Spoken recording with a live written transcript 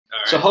All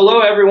So right.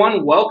 hello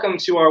everyone, welcome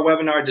to our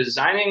webinar,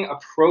 Designing a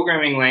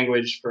Programming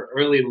Language for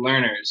Early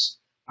Learners.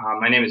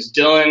 My name is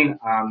Dylan,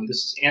 this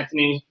is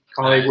Anthony,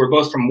 colleague. Hi. We're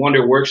both from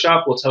Wonder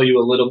Workshop. We'll tell you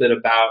a little bit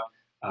about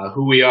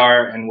who we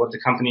are and what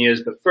the company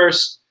is, but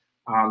first,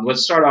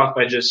 let's start off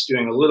by just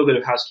doing a little bit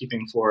of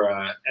housekeeping for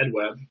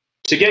EdWeb.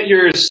 To get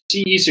your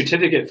CE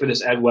certificate for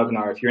this Ed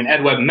webinar, if you're an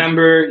EdWeb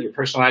member, your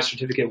personalized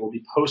certificate will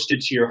be posted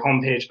to your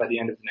homepage by the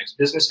end of the next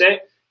business day.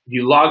 If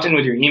you logged in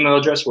with your email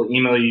address, we'll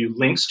email you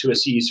links to a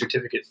CE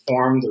certificate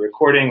form, the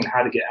recording, and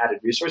how to get added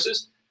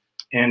resources.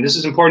 And this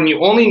is important.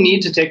 You only need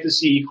to take the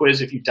CE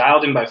quiz if you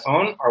dialed in by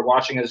phone, are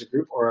watching as a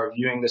group, or are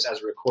viewing this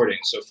as a recording.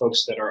 So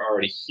folks that are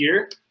already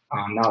here,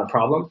 not a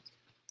problem.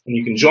 And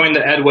you can join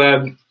the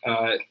EdWeb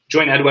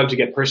to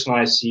get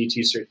personalized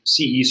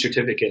CE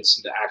certificates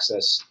and to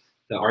access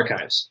the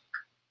archives.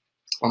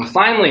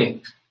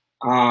 Finally,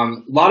 a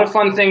lot of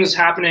fun things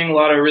happening, a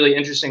lot of really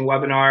interesting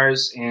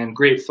webinars and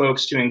great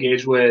folks to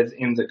engage with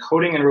in the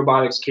coding and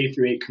robotics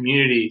K-8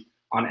 community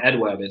on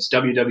EdWeb. It's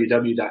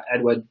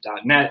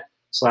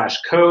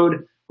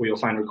www.edweb.net/code, where you'll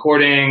find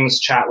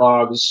recordings, chat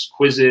logs,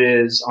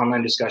 quizzes,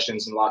 online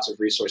discussions, and lots of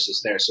resources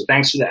there. So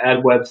thanks to the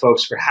EdWeb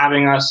folks for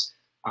having us,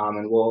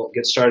 and we'll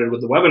get started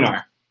with the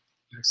webinar.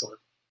 Excellent.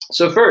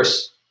 So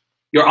first,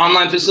 your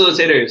online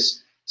facilitators.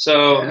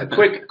 So a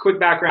quick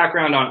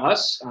background on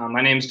us.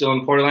 My name is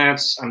Dylan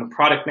Portelance. I'm a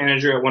product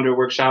manager at Wonder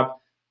Workshop.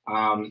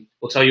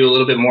 We'll tell you a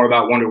little bit more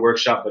about Wonder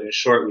Workshop, but in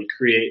short, we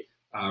create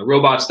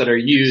robots that are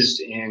used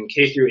in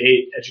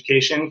K-8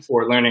 education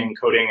for learning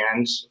coding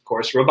and, of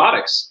course,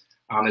 robotics,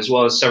 as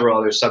well as several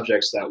other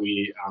subjects that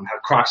we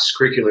have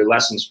cross-curricular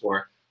lessons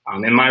for.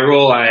 In my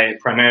role, I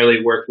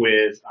primarily work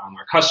with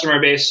our customer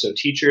base, so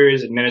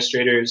teachers,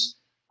 administrators,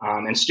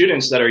 and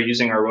students that are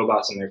using our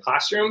robots in their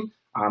classroom,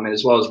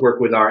 as well as work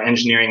with our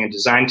engineering and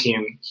design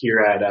team here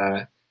at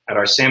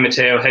our San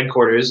Mateo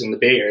headquarters in the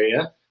Bay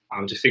Area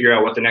to figure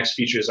out what the next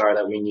features are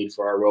that we need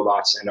for our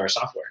robots and our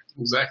software.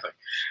 Exactly.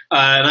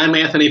 And I'm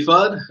Anthony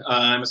Fudd.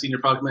 I'm a senior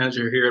product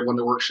manager here at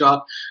Wonder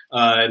Workshop.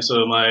 And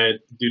so my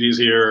duties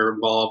here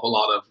involve a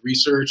lot of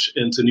research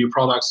into new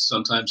products,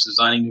 sometimes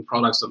designing new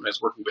products, sometimes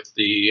working with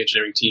the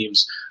engineering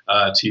teams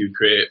to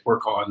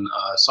work on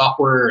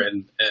software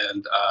and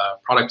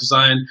product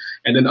design,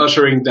 and then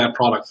ushering that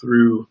product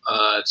through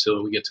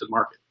till we get to the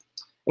market.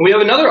 And we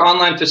have another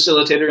online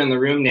facilitator in the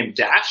room named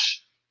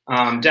Dash.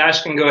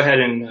 Dash can go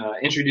ahead and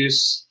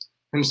introduce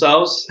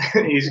themselves.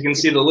 You can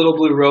see the little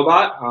blue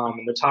robot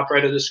in the top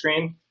right of the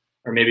screen,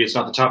 or maybe it's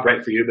not the top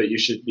right for you, but you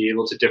should be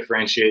able to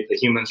differentiate the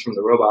humans from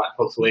the robot,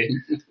 hopefully.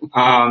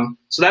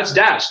 So that's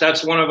Dash.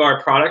 That's one of our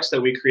products that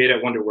we create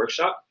at Wonder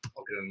Workshop.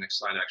 I'll go to the next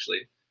slide,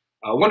 actually.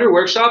 Wonder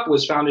Workshop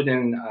was founded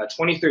in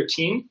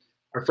 2013.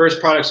 Our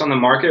first products on the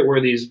market were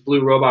these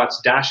blue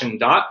robots, Dash and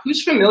Dot.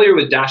 Who's familiar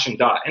with Dash and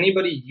Dot?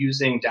 Anybody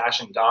using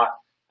Dash and Dot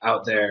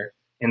out there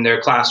in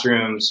their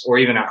classrooms or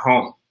even at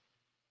home?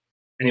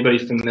 Anybody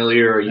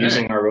familiar or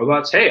using our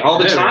robots? Hey, all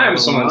the time,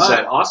 someone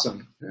said.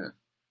 Awesome. Yeah.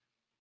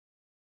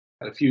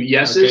 Got a few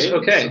yeses.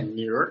 Okay. Some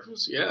New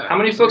Yorkers, yeah. How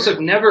many folks have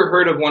never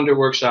heard of Wonder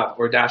Workshop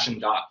or Dash and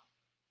Dot?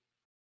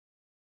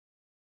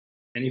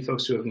 Any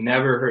folks who have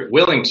never heard,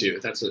 willing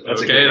to? That's a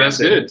Okay, good that's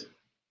answer. good.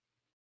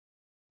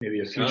 Maybe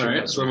a future. All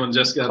right, someone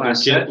just got their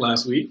class kit set.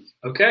 last week.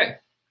 Okay.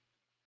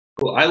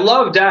 Cool. I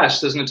love Dash,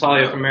 says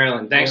Natalia from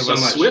Maryland. Thanks so We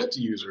have much. a Swift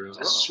user as A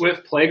well.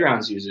 Swift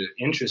Playgrounds user.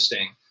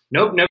 Interesting.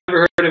 Nope, never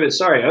heard of it.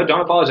 Sorry. Oh, don't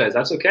apologize.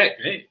 That's okay.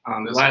 Hey,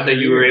 I'm that's glad why that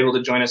you you're were here. able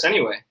to join us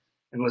anyway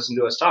and listen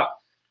to us talk.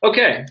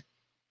 Okay.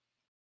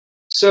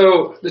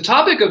 So the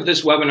topic of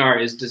this webinar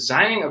is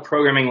designing a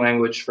programming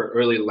language for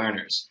early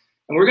learners.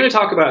 And we're going to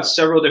talk about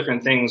several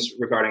different things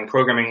regarding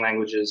programming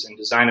languages and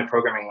design of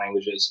programming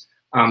languages.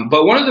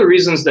 But one of the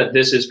reasons that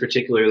this is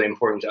particularly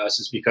important to us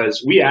is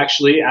because we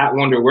actually, at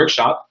Wonder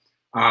Workshop,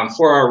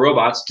 for our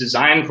robots,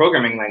 design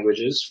programming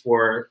languages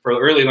for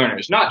early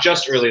learners. Not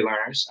just early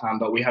learners,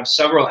 but we have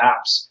several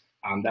apps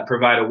that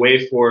provide a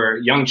way for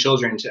young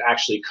children to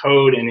actually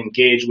code and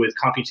engage with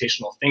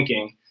computational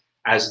thinking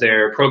as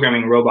they're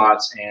programming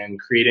robots and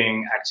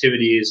creating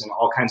activities and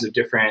all kinds of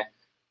different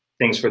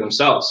things for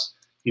themselves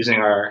using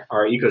our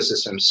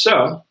ecosystem.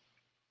 So,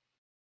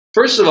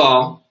 first of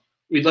all,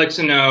 we'd like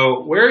to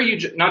know,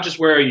 not just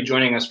where are you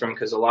joining us from,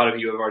 because a lot of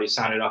you have already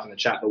sounded off in the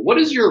chat, but what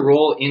is your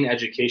role in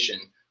education?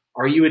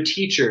 Are you a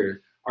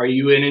teacher? Are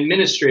you an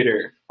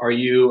administrator? Are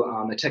you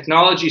a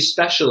technology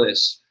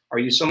specialist? Are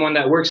you someone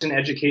that works in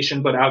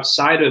education but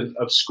outside of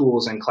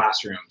schools and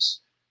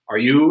classrooms? Are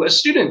you a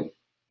student?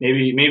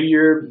 Maybe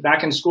you're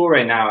back in school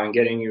right now and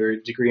getting your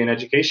degree in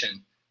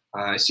education.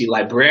 I see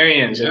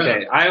librarians. Yeah.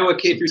 Okay, Iowa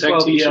K through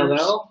 12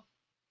 ELL.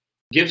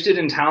 Gifted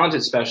and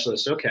talented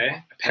specialist. Okay,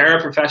 a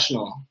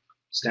paraprofessional,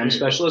 STEM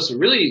specialist.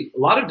 Really, a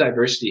lot of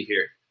diversity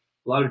here.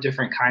 A lot of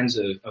different kinds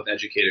of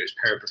educators.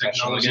 Paraprofessional,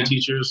 Technology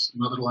teachers,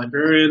 another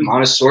librarian.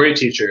 Montessori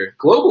teacher,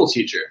 global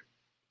teacher.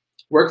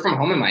 Work from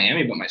home in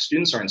Miami, but my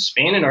students are in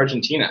Spain and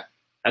Argentina.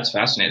 That's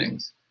fascinating.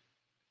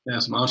 Yeah,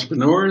 some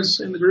entrepreneurs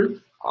in the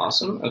group.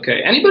 Awesome.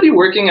 Okay. Anybody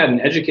working at an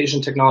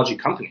education technology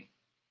company?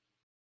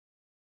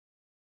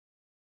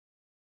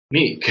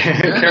 Me,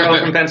 Carol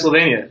from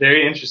Pennsylvania.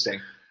 Very interesting.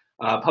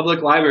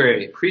 Public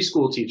library,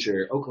 preschool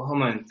teacher,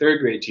 Oklahoma and third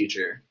grade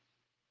teacher.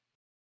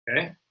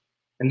 Okay.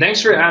 And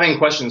thanks for adding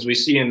questions. We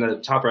see in the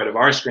top right of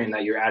our screen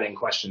that you're adding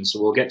questions, so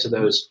we'll get to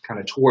those kind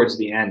of towards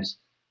the end.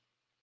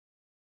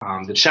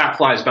 The chat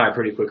flies by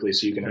pretty quickly,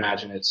 so you can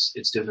imagine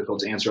it's difficult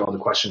to answer all the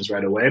questions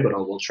right away, but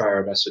we'll try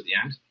our best at the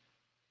end.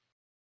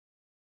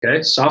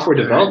 Okay, software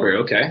developer,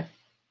 okay.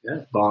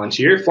 Yeah.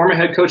 Volunteer, former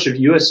head coach of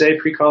USA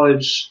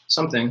pre-college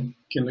something.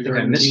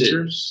 Kindergarten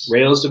teachers.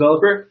 Rails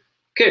developer.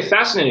 Okay,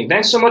 fascinating.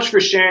 Thanks so much for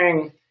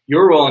sharing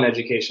your role in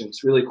education.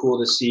 It's really cool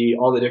to see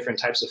all the different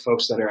types of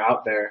folks that are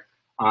out there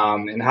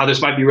and how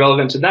this might be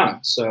relevant to them.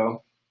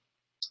 So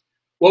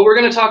what we're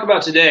going to talk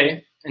about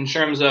today in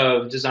terms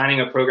of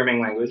designing a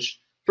programming language,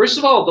 first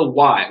of all, the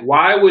why.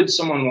 Why would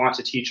someone want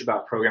to teach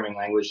about programming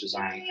language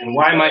design? And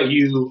why might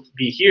you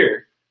be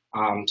here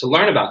to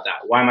learn about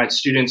that? Why might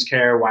students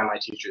care? Why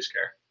might teachers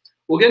care?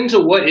 We'll get into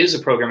what is a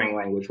programming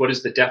language, what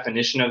is the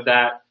definition of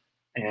that,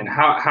 and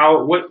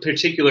what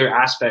particular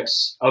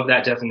aspects of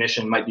that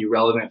definition might be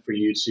relevant for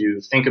you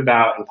to think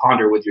about and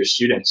ponder with your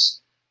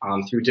students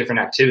through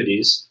different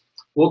activities.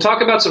 We'll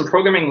talk about some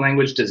programming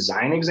language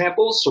design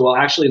examples. So we'll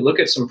actually look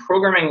at some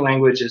programming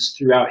languages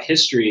throughout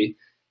history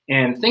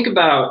and think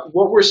about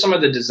what were some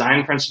of the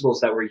design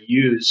principles that were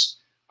used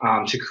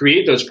to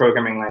create those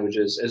programming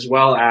languages, as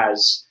well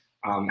as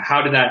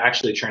how did that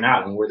actually turn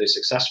out and were they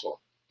successful?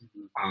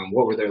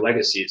 What were their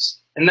legacies?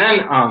 And then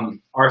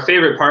our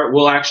favorite part,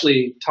 we'll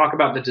actually talk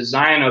about the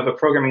design of a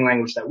programming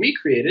language that we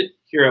created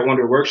here at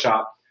Wonder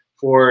Workshop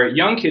for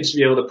young kids to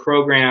be able to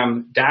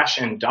program Dash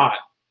and Dot.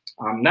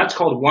 That's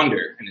called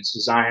Wonder, and it's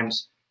designed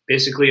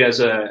basically as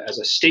a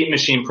state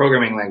machine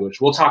programming language.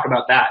 We'll talk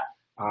about that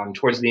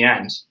towards the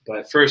end,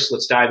 but first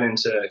let's dive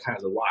into kind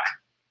of the why.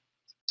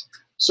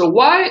 So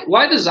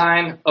why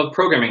design of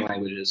programming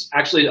languages?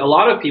 Actually, a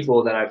lot of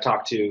people that I've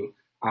talked to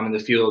in the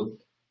field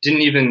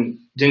didn't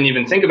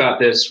even think about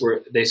this,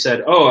 where they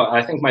said, oh,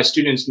 I think my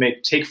students may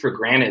take for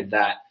granted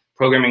that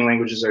programming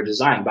languages are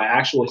designed by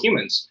actual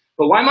humans.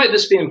 But why might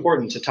this be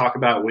important to talk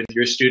about with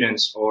your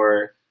students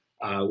or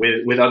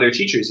with other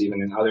teachers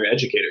even and other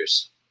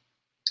educators?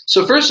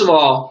 So first of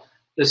all,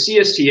 the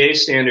CSTA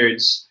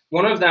standards,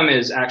 one of them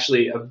is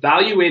actually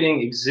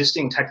evaluating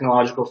existing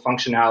technological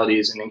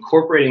functionalities and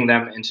incorporating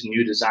them into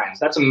new designs.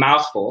 That's a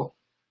mouthful,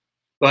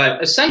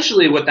 but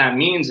essentially what that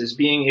means is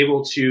being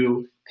able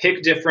to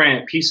pick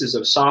different pieces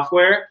of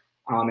software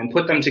and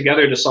put them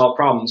together to solve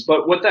problems.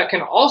 But what that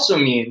can also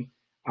mean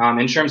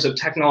in terms of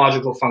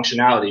technological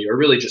functionality, or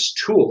really just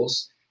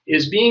tools,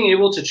 is being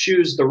able to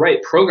choose the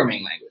right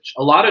programming language.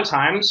 A lot of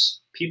times,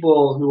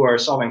 people who are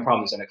solving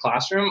problems in a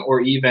classroom or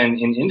even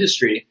in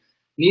industry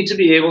need to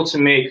be able to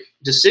make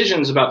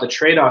decisions about the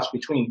trade-offs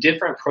between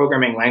different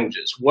programming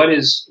languages. What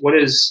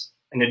is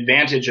an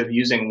advantage of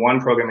using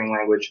one programming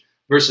language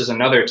versus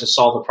another to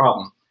solve a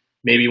problem?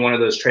 Maybe one of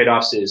those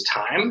trade-offs is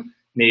time.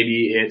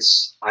 Maybe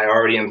it's, I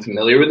already am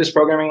familiar with this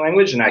programming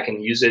language and I can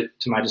use it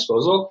to my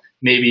disposal.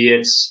 Maybe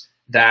it's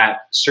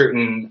that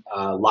certain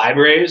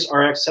libraries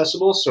are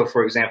accessible. So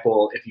for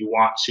example, if you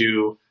want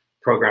to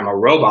program a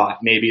robot,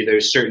 maybe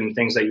there's certain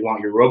things that you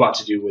want your robot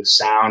to do with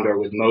sound or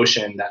with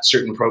motion that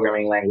certain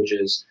programming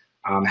languages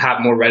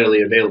have more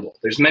readily available.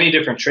 There's many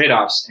different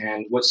trade-offs,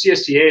 and what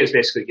CSTA is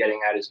basically getting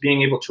at is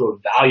being able to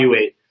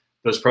evaluate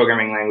those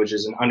programming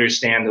languages and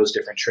understand those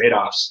different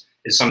trade-offs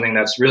is something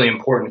that's really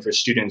important for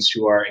students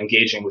who are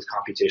engaging with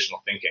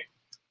computational thinking.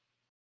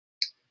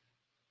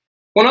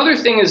 One other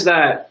thing is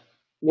that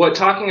what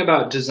talking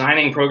about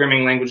designing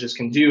programming languages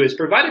can do is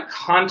provide a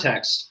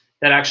context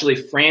that actually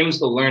frames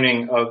the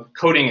learning of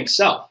coding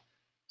itself.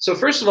 So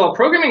first of all,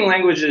 programming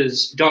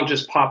languages don't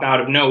just pop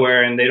out of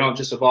nowhere and they don't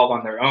just evolve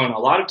on their own. A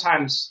lot of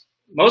times,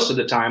 most of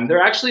the time,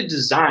 they're actually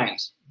designed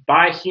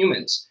by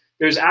humans.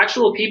 There's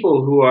actual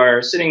people who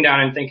are sitting down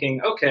and thinking,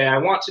 okay, I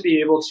want to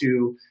be able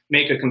to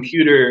make a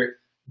computer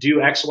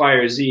do X, Y,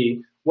 or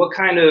Z. What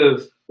kind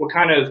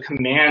of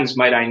commands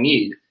might I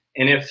need?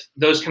 And if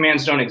those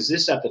commands don't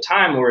exist at the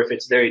time, or if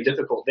it's very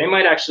difficult, they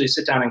might actually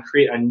sit down and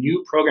create a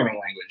new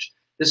programming language.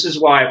 This is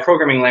why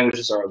programming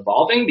languages are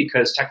evolving,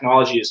 because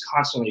technology is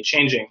constantly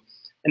changing.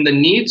 And the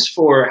needs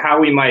for how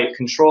we might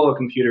control a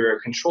computer or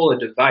control a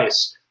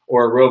device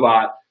or a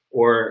robot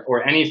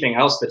or anything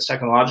else that's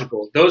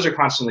technological, those are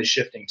constantly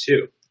shifting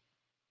too.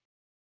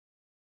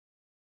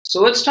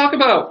 So let's talk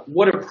about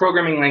what a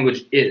programming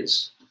language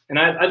is. And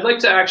I'd like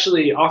to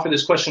actually offer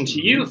this question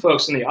to you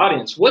folks in the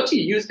audience. What do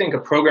you think a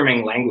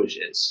programming language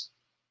is?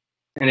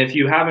 And if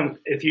you've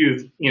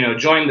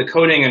joined the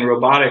coding and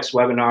robotics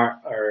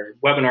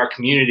webinar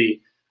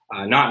community,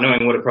 not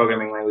knowing what a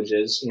programming language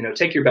is,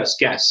 take your best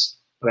guess.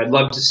 But I'd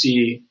love to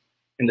see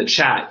in the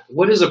chat,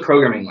 what is a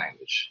programming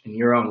language in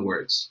your own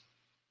words?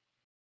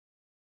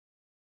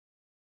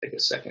 Take a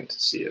second to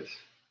see if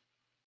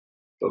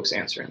folks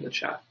answer in the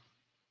chat.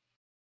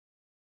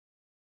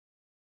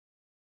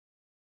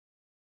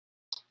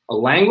 A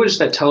language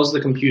that tells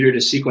the computer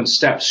to sequence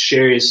steps,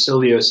 Sherry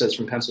Silvio says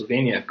from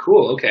Pennsylvania.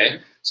 Cool, okay.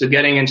 So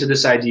getting into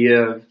this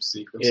idea of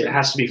Sequencing. it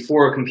has to be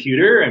for a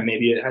computer, and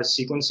maybe it has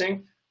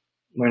sequencing,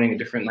 learning a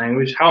different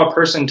language, how a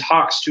person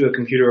talks to a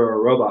computer or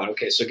a robot.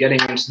 Okay, so getting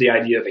into the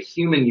idea of a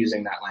human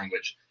using that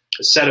language.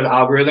 A set of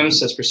algorithms,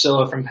 says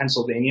Priscilla from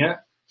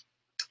Pennsylvania.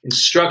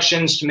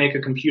 Instructions to make a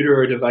computer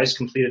or device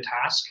complete a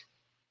task.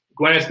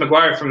 Gwyneth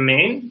McGuire from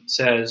Maine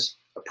says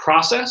a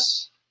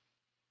process.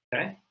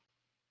 Okay.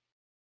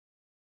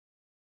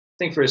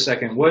 Think for a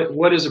second.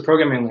 What is a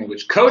programming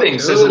language? Coding,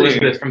 says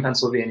Elizabeth from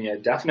Pennsylvania.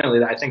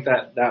 Definitely, I think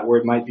that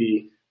word might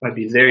be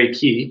very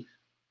key.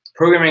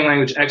 Programming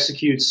language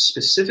executes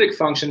specific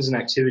functions and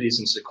activities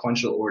in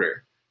sequential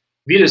order.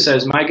 Vita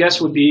says, my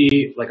guess would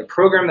be like a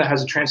program that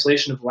has a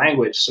translation of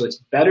language so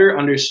it's better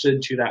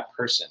understood to that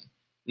person.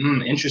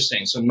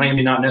 Interesting. So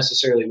maybe not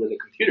necessarily with a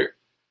computer.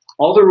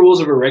 All the rules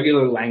of a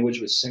regular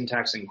language with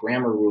syntax and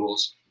grammar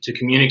rules to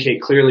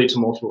communicate clearly to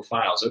multiple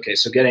files. Okay,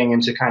 so getting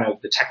into kind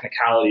of the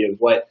technicality of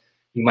what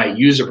you might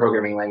use a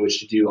programming language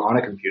to do on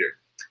a computer.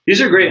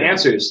 These are great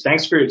answers.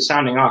 Thanks for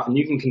sounding off. And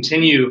you can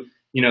continue,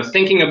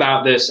 thinking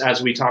about this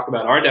as we talk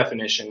about our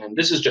definition. And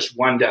this is just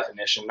one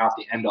definition, not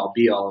the end-all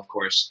be-all, of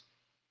course.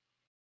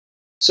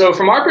 So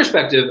from our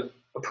perspective,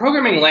 a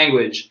programming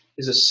language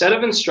is a set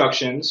of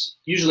instructions,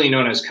 usually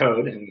known as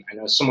code, and I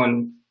know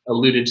someone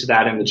alluded to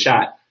that in the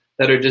chat,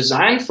 that are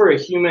designed for a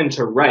human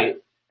to write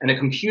and a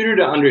computer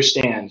to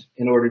understand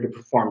in order to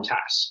perform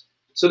tasks.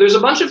 So there's a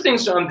bunch of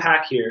things to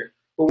unpack here,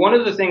 but one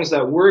of the things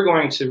that we're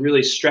going to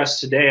really stress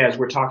today as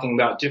we're talking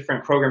about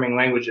different programming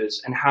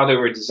languages and how they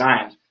were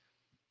designed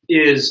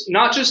is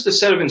not just the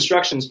set of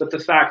instructions, but the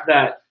fact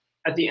that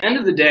at the end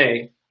of the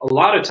day, a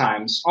lot of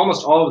times,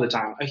 almost all of the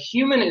time, a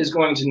human is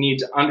going to need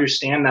to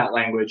understand that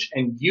language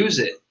and use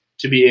it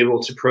to be able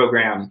to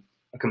program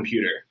a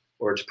computer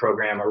or to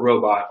program a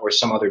robot or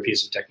some other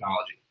piece of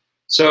technology.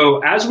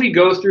 So as we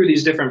go through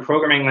these different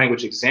programming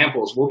language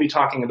examples, we'll be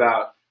talking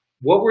about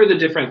what were the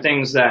different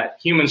things that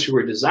humans who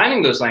were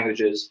designing those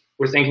languages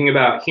were thinking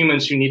about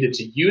humans who needed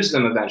to use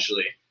them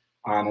eventually,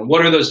 and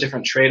what are those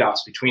different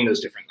trade-offs between those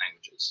different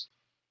languages.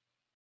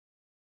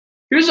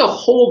 Here's a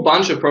whole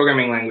bunch of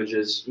programming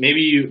languages.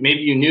 Maybe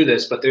you knew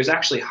this, but there's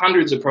actually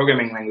hundreds of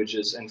programming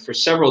languages, and for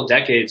several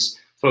decades,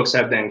 folks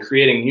have been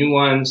creating new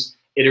ones,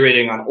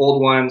 iterating on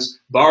old ones,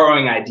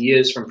 borrowing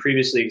ideas from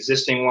previously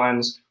existing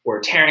ones, or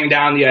tearing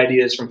down the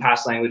ideas from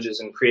past languages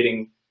and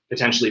creating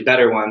potentially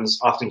better ones.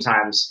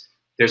 Oftentimes,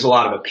 there's a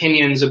lot of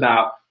opinions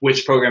about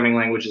which programming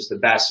language is the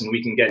best, and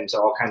we can get into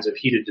all kinds of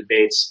heated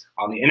debates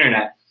on the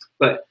internet.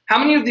 But how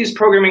many of these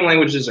programming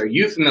languages are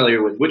you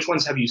familiar with? Which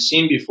ones have you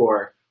seen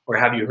before, or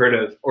have you heard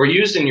of, or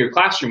used in your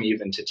classroom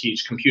even to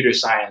teach computer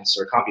science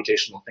or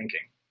computational thinking?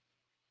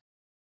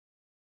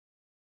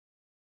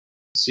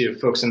 See if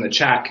folks in the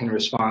chat can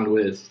respond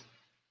with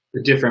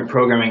the different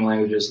programming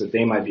languages that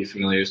they might be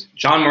familiar with.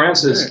 John Moran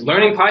says,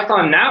 learning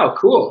Python now,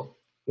 cool.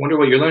 Wonder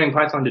what you're learning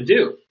Python to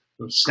do.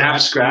 Snap,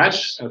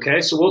 Scratch.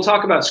 Okay, so we'll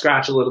talk about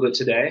Scratch a little bit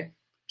today.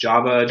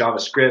 Java,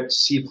 JavaScript,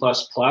 C++.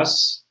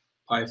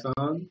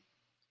 Python.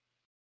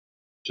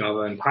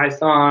 Java and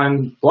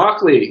Python.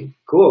 Blockly,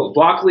 cool.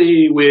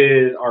 Blockly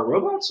with our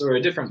robots or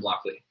a different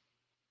Blockly?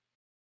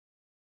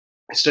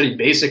 I studied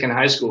BASIC in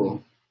high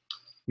school.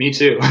 Me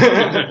too.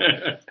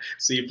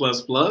 C++.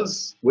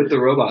 With the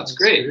robots,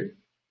 great.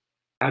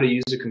 How to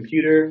use a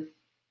computer.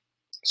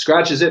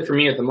 Scratch is it for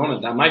me at the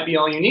moment. That might be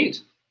all you need.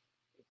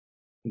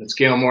 That's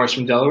Gail Morris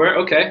from Delaware.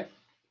 Okay.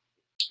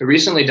 I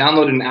recently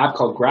downloaded an app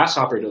called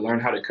Grasshopper to learn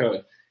how to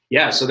code.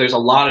 Yeah, so there's a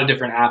lot of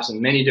different apps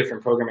and many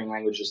different programming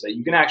languages that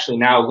you can actually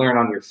now learn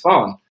on your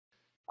phone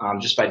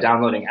just by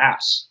downloading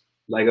apps.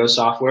 Lego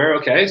software,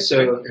 okay.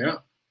 So yeah.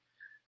 Let's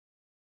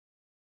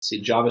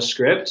see,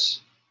 JavaScript.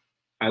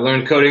 I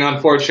learned coding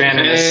on Fortran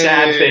and a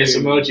sad face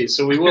emoji.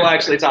 So we will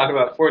actually talk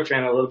about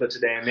Fortran a little bit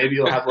today, and maybe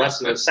you'll have less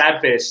of a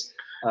sad face,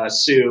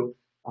 Sue,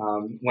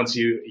 once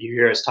you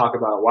hear us talk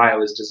about why it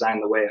was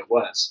designed the way it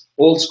was.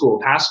 Old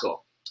school,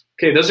 Pascal.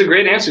 Okay, those are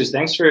great answers.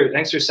 Thanks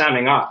for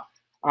sounding off.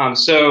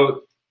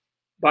 So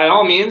by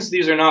all means,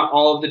 these are not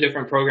all of the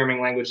different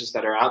programming languages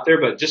that are out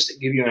there, but just to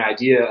give you an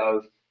idea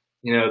of,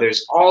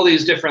 there's all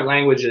these different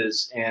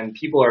languages, and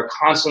people are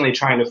constantly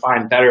trying to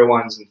find better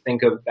ones and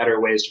think of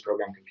better ways to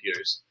program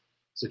computers.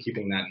 So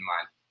keeping that in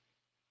mind.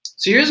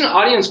 So here's an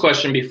audience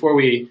question before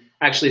we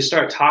actually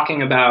start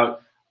talking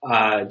about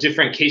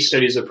different case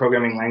studies of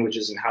programming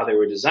languages and how they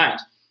were designed.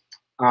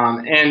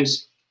 And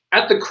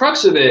at the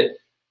crux of it,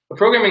 a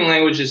programming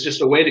language is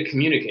just a way to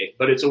communicate,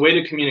 but it's a way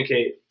to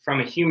communicate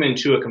from a human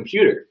to a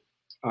computer,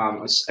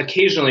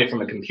 occasionally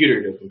from a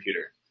computer to a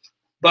computer.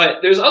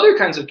 But there's other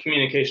kinds of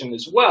communication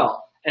as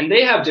well, and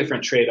they have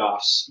different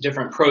trade-offs,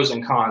 different pros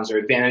and cons, or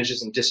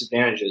advantages and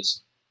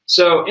disadvantages.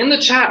 So in the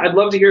chat, I'd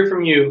love to hear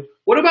from you.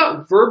 What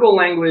about verbal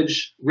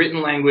language,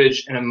 written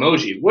language, and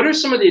emoji? What are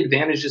some of the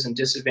advantages and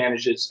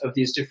disadvantages of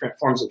these different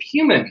forms of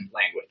human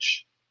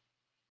language?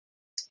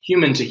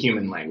 Human to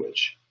human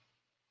language.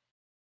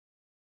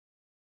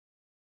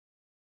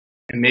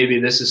 And maybe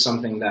this is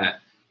something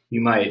that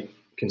you might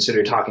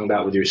consider talking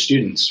about with your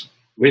students.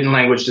 Written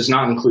language does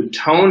not include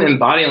tone and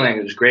body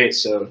language. Great,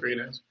 so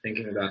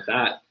thinking about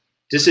that.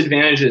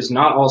 Disadvantages,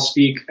 not all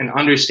speak and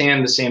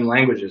understand the same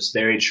languages.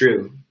 Very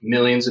true.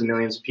 Millions and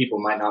millions of people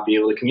might not be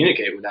able to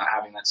communicate without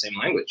having that same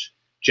language.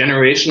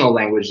 Generational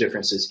language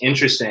differences,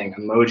 interesting.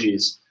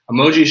 Emojis.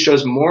 Emojis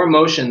shows more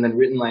emotion than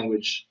written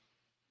language,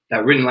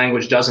 that written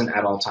language doesn't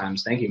at all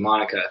times. Thank you,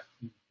 Monica.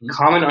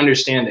 Common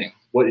understanding.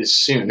 What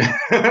is soon?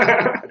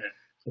 That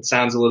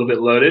sounds a little bit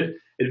loaded.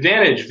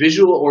 Advantage,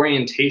 visual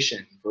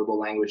orientation. Verbal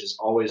language is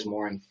always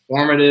more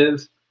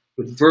informative.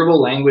 With verbal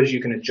language,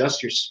 you can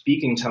adjust your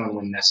speaking tone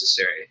when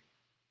necessary.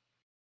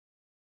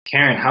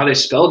 Karen, how they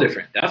spell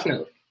different,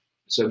 definitely.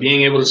 So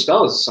being able to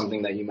spell is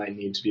something that you might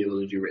need to be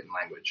able to do written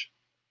language.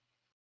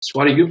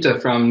 Swati Gupta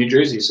from New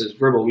Jersey says,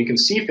 verbal, we can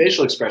see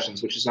facial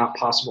expressions, which is not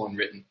possible in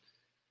written.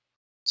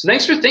 So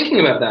thanks for thinking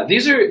about that.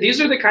 These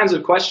are the kinds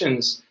of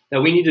questions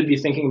that we need to be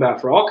thinking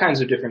about for all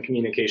kinds of different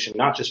communication,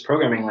 not just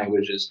programming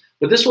languages.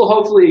 But this will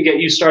hopefully get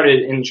you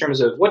started in terms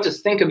of what to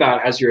think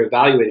about as you're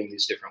evaluating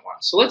these different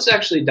ones. So let's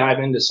actually dive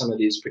into some of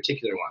these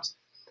particular ones.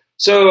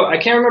 So I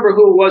can't remember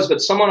who it was, but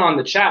someone on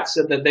the chat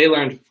said that they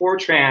learned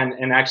Fortran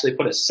and actually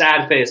put a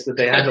sad face that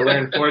they had to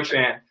learn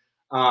Fortran.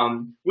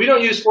 We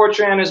don't use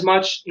Fortran as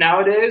much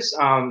nowadays.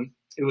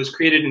 It was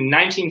created in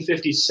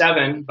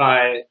 1957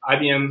 by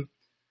IBM,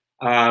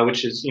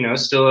 which is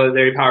still a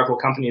very powerful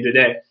company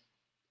today.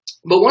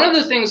 But one of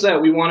the things that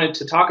we wanted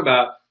to talk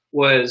about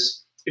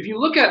was, if you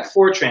look at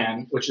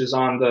Fortran, which is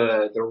on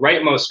the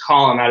rightmost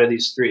column out of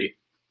these three,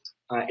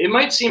 it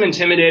might seem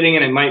intimidating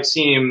and it might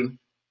seem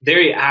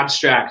very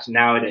abstract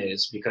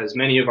nowadays, because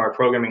many of our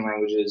programming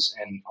languages,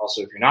 and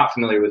also if you're not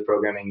familiar with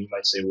programming, you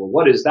might say, well,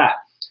 what is that?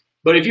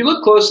 But if you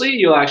look closely,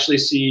 you'll actually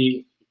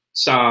see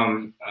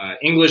some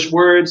English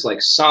words like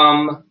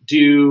sum,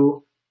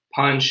 do,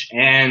 punch,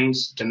 and,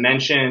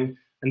 dimension,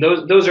 and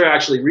those are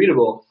actually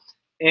readable.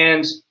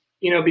 And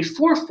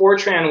before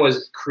Fortran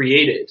was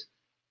created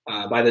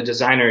by the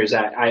designers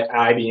at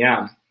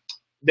IBM,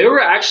 there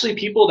were actually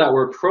people that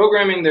were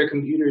programming their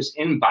computers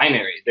in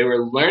binary. They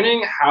were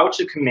learning how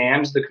to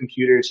command the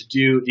computer to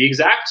do the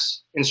exact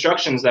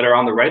instructions that are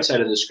on the right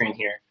side of the screen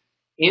here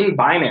in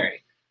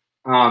binary.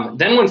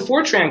 Then when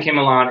Fortran came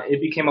along, it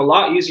became a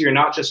lot easier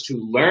not just to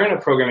learn a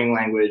programming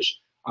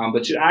language,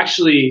 but to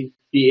actually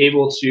be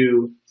able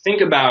to think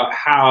about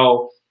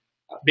how,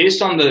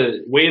 based on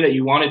the way that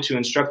you wanted to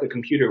instruct the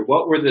computer,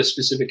 what were the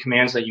specific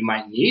commands that you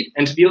might need,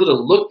 and to be able to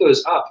look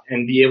those up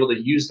and be able to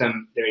use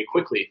them very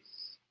quickly.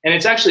 And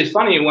it's actually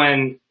funny,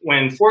 when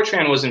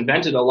Fortran was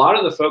invented, a lot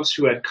of the folks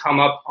who had come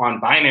up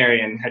on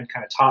binary and had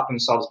kind of taught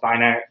themselves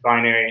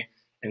binary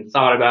and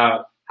thought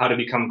about how to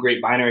become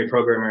great binary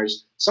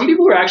programmers, some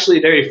people were actually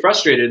very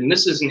frustrated. And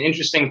this is an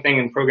interesting thing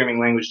in programming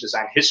language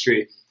design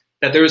history,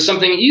 that there was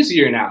something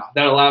easier now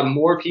that allowed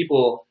more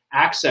people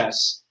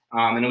access.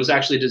 And it was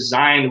actually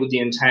designed with the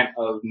intent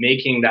of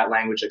making that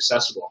language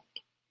accessible.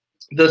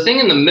 The thing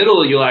in the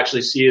middle you'll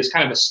actually see is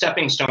kind of a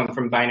stepping stone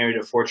from binary to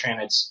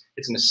Fortran. It's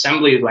an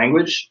assembly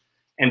language.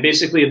 And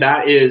basically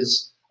that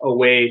is a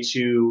way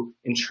to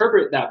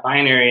interpret that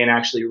binary and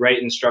actually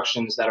write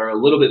instructions that are a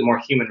little bit more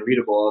human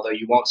readable, although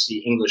you won't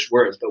see English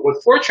words. But what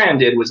Fortran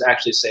did was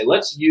actually say,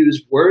 let's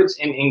use words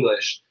in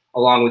English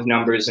along with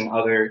numbers and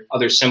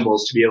other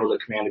symbols to be able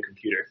to command a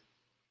computer.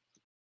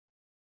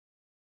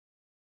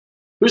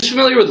 Who's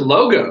familiar with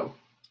Logo?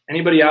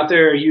 Anybody out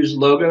there use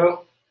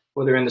Logo,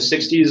 whether in the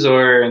 60s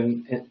or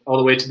all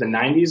the way to the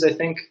 90s, I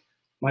think?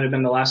 Might have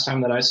been the last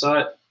time that I saw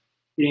it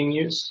being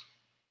used.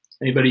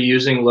 Anybody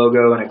using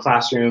Logo in a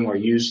classroom or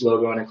used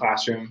Logo in a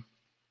classroom?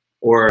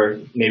 Or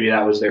maybe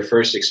that was their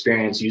first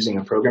experience using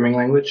a programming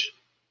language?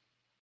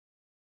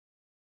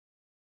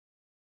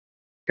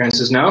 Karen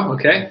says no?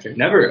 Okay.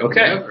 Never.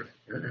 Okay.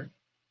 Never.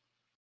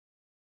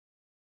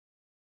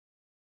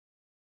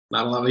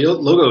 Not a lot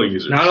of Logo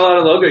users. Not a lot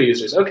of Logo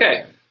users.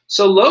 Okay.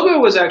 So Logo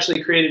was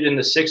actually created in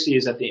the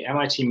 60s at the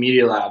MIT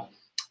Media Lab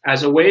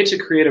as a way to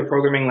create a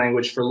programming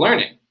language for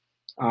learning.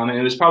 And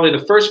it was probably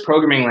the first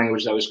programming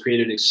language that was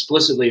created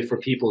explicitly for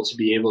people to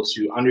be able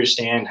to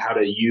understand how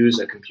to use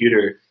a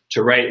computer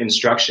to write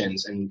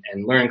instructions and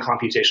learn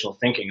computational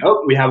thinking.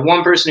 Oh, we have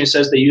one person who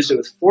says they used it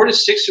with 4 to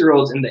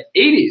 6-year-olds in the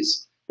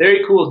 80s.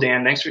 Very cool,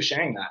 Dan. Thanks for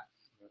sharing that.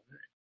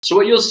 So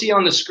what you'll see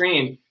on the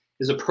screen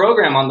is a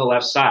program on the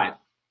left side.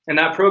 And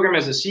that program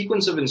is a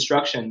sequence of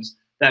instructions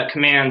that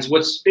commands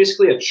what's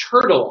basically a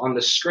turtle on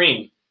the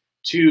screen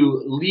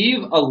to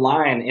leave a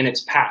line in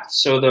its path.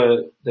 So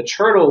the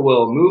turtle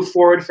will move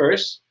forward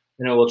first,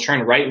 then it will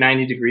turn right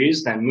 90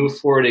 degrees, then move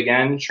forward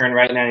again, turn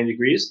right 90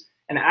 degrees.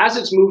 And as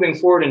it's moving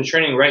forward and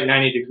turning right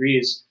 90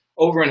 degrees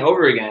over and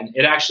over again,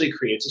 it actually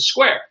creates a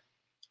square.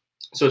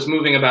 So it's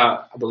moving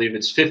about, I believe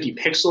it's 50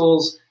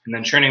 pixels, and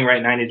then turning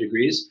right 90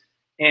 degrees.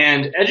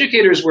 And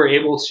educators were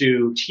able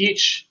to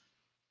teach,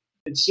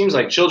 it seems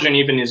like children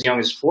even as young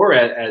as 4,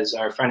 as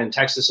our friend in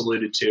Texas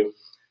alluded to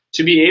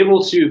be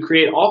able to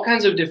create all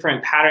kinds of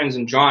different patterns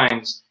and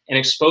drawings and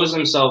expose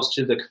themselves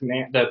to the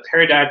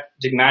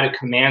paradigmatic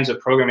commands of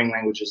programming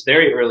languages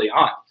very early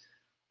on.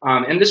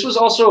 And this was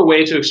also a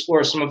way to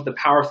explore some of the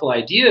powerful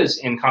ideas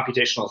in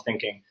computational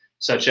thinking,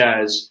 such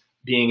as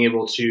being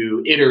able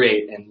to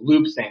iterate and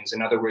loop things.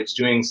 In other words,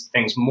 doing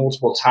things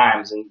multiple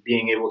times and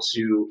being able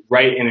to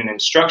write in an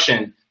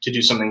instruction to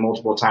do something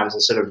multiple times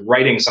instead of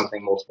writing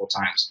something multiple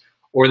times.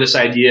 Or this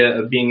idea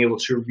of being able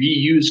to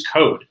reuse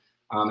code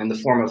in the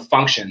form of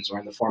functions or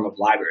in the form of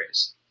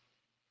libraries.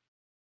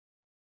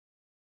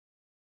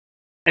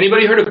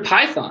 Anybody heard of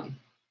Python?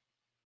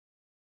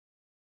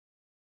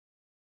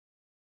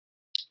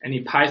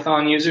 Any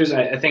Python users?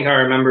 I think I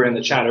remember in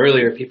the chat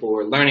earlier, people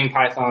were learning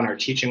Python or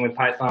teaching with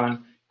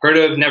Python. Heard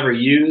of, never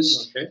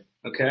used?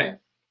 Okay.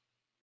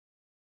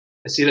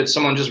 I see that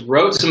someone just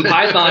wrote some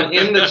Python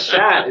in the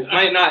chat. It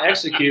might not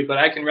execute, but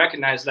I can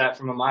recognize that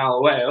from a mile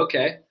away.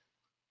 Okay.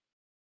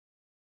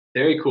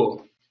 Very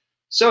cool.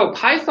 So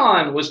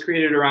Python was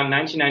created around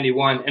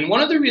 1991, and one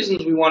of the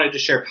reasons we wanted to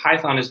share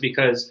Python is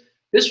because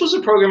this was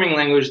a programming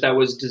language that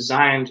was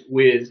designed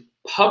with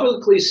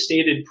publicly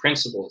stated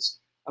principles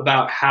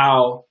about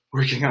how,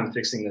 working on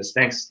fixing this,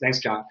 thanks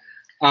John.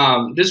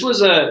 This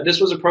was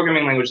a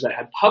programming language that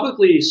had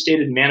publicly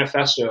stated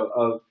manifesto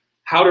of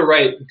how to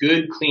write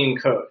good, clean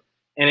code.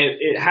 And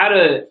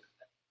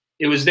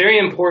it was very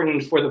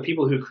important for the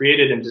people who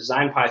created and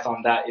designed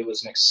Python that it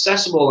was an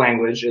accessible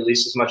language, at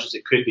least as much as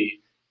it could be,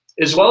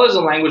 as well as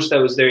a language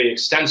that was very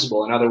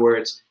extensible. In other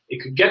words,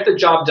 it could get the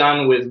job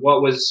done with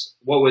what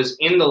was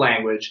in the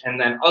language, and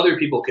then other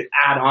people could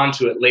add on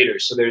to it later.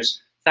 So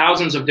there's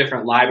thousands of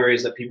different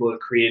libraries that people have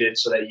created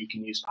so that you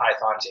can use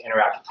Python to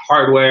interact with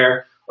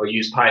hardware or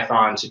use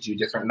Python to do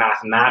different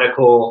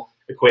mathematical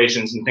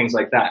equations and things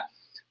like that.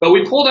 But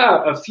we pulled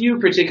out a few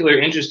particular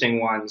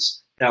interesting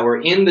ones that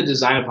were in the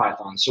design of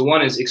Python. So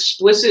one is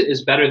explicit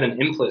is better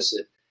than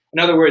implicit. In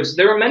other words,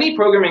 there were many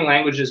programming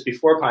languages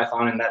before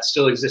Python, and that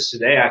still exists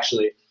today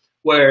actually,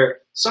 where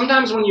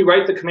sometimes when you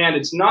write the command,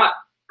 it's not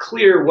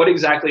clear what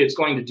exactly it's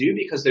going to do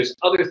because there's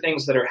other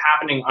things that are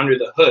happening under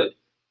the hood.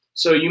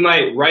 So you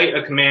might write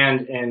a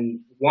command and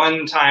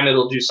one time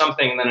it'll do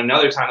something and then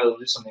another time it'll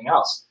do something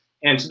else.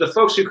 And to the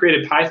folks who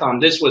created Python,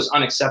 this was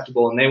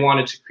unacceptable, and they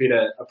wanted to create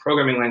a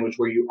programming language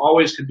where you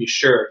always could be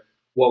sure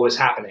what was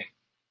happening.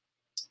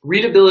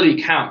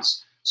 Readability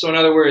counts. So in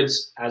other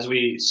words, as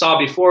we saw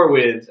before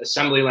with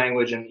assembly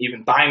language and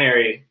even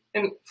binary,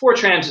 and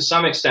Fortran to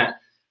some extent,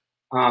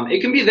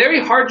 it can be very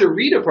hard to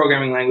read a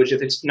programming language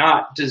if it's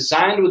not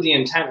designed with the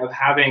intent of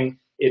having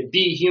it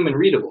be human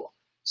readable.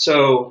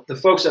 So the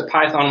folks at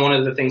Python, one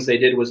of the things they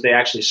did was they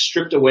actually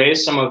stripped away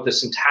some of the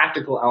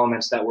syntactical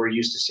elements that we're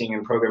used to seeing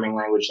in programming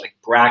language, like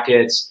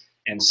brackets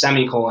and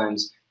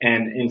semicolons,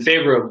 and in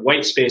favor of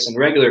white space and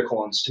regular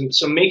colons.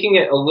 So making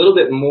it a little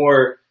bit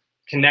more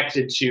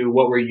connected to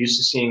what we're used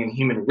to seeing in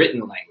human written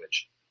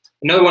language.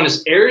 Another one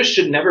is errors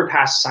should never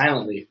pass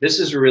silently. This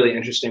is a really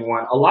interesting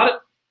one. A lot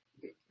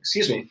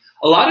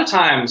of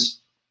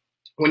times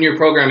when you're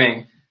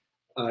programming,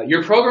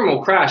 your program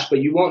will crash, but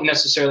you won't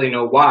necessarily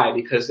know why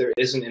because there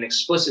isn't an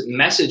explicit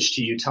message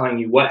to you telling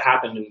you what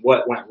happened and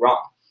what went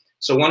wrong.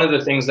 So one of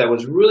the things that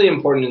was really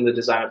important in the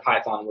design of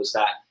Python was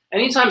that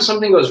anytime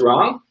something goes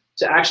wrong,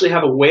 to actually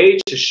have a way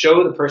to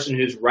show the person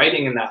who's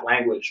writing in that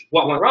language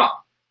what went wrong.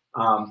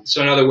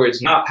 So in other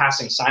words, not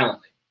passing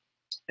silently.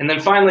 And then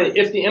finally,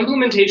 if the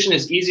implementation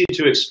is easy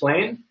to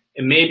explain,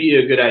 it may be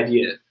a good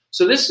idea.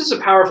 So this is a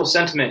powerful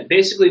sentiment,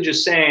 basically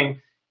just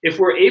saying, if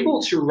we're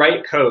able to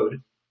write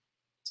code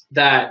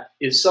that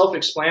is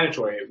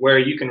self-explanatory, where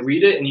you can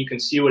read it and you can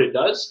see what it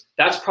does,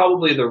 that's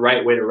probably the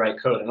right way to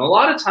write code. And a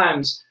lot of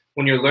times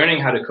when you're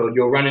learning how to code,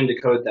 you'll run into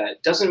code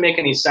that doesn't make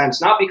any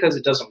sense, not because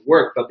it doesn't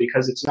work, but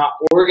because it's not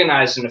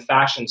organized in a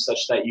fashion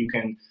such that you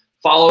can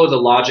follow the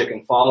logic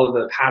and follow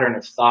the pattern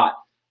of thought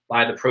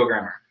by the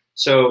programmer.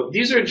 So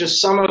these are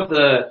just some of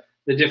the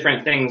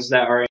different things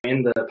that are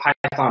in the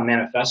Python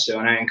manifesto,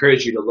 and I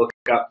encourage you to look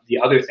up the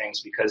other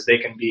things because they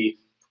can be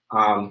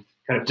kind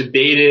of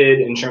debated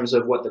in terms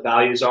of what the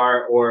values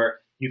are, or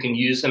you can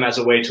use them as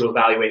a way to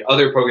evaluate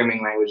other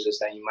programming languages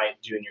that you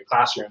might do in your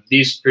classroom.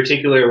 These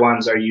particular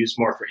ones are used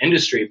more for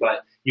industry,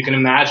 but you can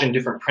imagine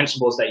different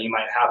principles that you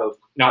might have of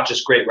not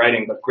just great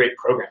writing, but great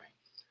programming.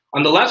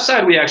 On the left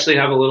side, we actually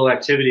have a little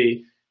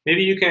activity.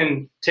 Maybe you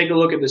can take a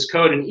look at this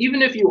code, and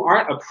even if you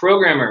aren't a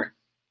programmer,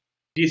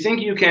 do you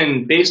think you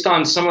can, based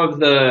on some of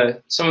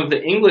the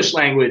English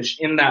language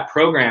in that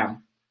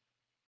program,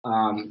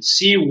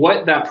 see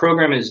what that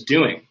program is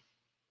doing?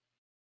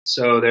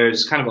 So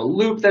there's kind of a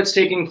loop that's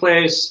taking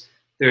place.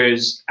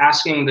 There's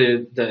asking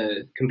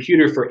the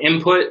computer for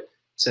input. It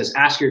says,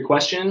 ask your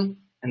question.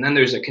 And then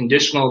there's a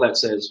conditional that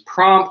says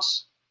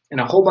prompt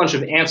and a whole bunch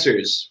of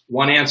answers.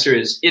 One answer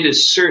is, it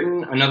is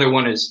certain. Another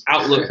one is,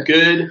 outlook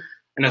good.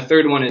 And a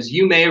third one is,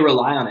 you may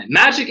rely on it.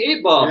 Magic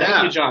 8 Ball. Yeah.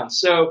 Thank you, John.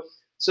 So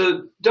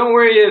don't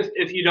worry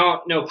if you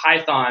don't know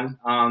Python.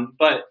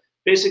 But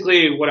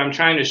basically what I'm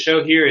trying to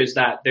show here is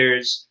that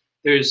there's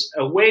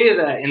a way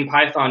that in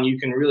Python you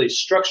can really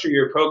structure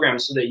your program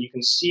so that you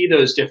can see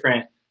those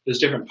different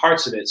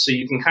parts of it. So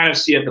you can kind of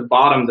see at the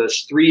bottom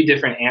those 3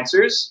 different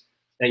answers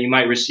that you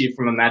might receive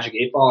from a Magic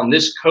 8 Ball, and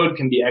this code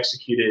can be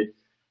executed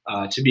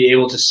to be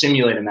able to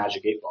simulate a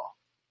Magic 8 Ball.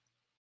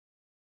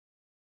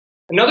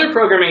 Another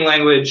programming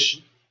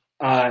language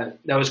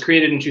that was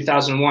created in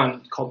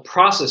 2001 called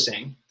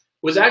Processing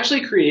was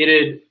actually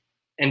created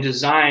and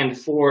designed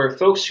for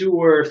folks who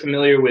were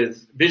familiar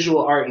with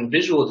visual art and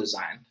visual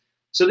design.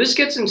 So this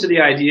gets into the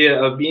idea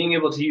of being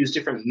able to use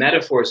different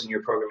metaphors in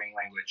your programming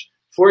language.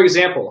 For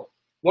example,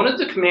 one of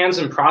the commands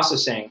in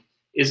Processing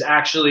is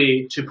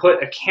actually to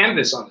put a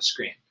canvas on the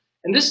screen.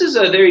 And this is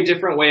a very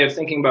different way of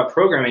thinking about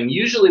programming.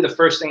 Usually the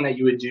first thing that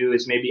you would do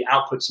is maybe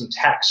output some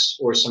text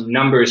or some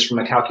numbers from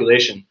a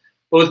calculation.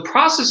 But with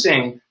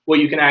Processing, what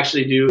you can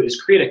actually do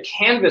is create a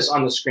canvas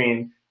on the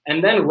screen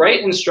and then write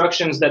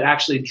instructions that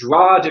actually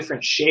draw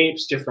different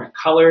shapes, different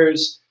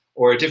colors,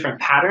 or different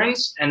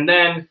patterns. And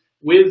then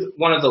with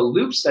one of the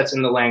loops that's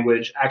in the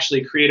language,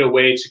 actually create a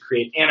way to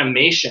create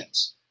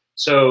animations.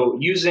 So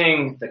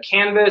using the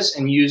canvas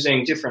and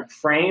using different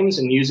frames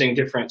and using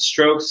different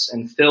strokes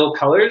and fill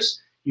colors,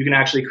 you can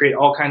actually create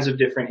all kinds of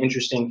different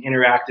interesting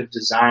interactive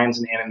designs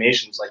and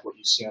animations like what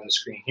you see on the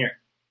screen here.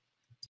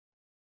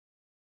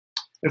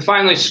 And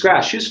finally,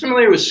 Scratch. Who's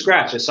familiar with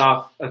Scratch? I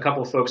saw a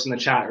couple folks in the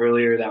chat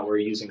earlier that were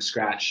using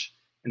Scratch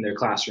in their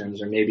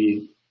classrooms or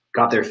maybe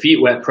got their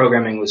feet wet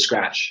programming with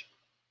Scratch.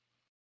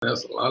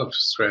 That's a lot of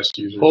Scratch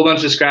users. Whole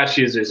bunch of Scratch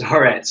users.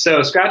 All right.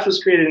 So Scratch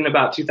was created in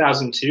about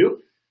 2002.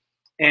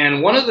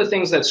 And one of the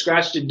things that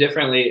Scratch did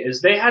differently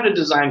is they had a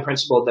design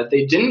principle that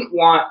they didn't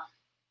want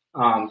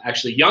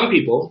actually young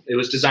people, it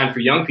was designed for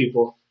young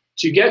people,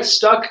 to get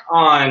stuck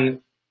on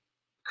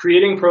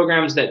creating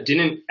programs that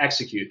didn't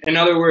execute. In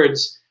other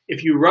words,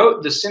 if you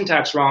wrote the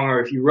syntax wrong or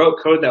if you wrote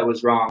code that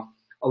was wrong,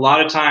 a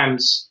lot of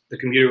times the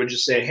computer would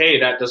just say, hey,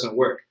 that doesn't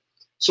work.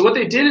 So what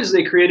they did is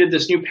they created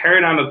this new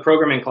paradigm of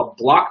programming called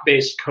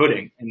block-based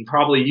coding. And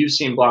probably you've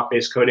seen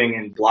block-based coding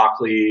in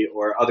Blockly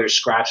or other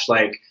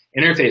Scratch-like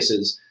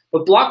interfaces.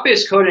 But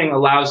block-based coding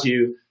allows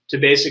you to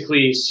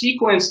basically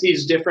sequence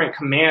these different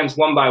commands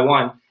one by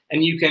one,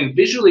 and you can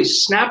visually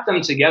snap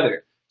them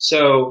together.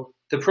 So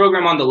the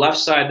program on the left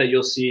side that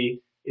you'll see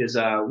is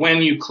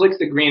when you click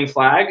the green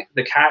flag,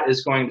 the cat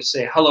is going to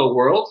say hello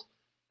world,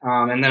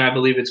 and then I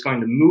believe it's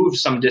going to move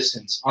some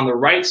distance. On the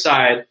right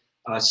side,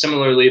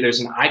 similarly, there's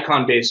an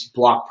icon-based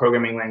block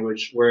programming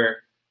language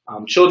where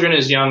children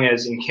as young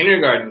as in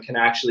kindergarten can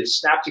actually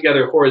snap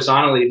together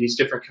horizontally these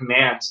different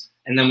commands,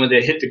 and then when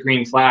they hit the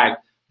green flag,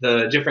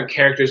 the different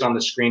characters on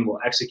the screen will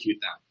execute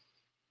them.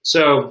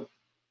 So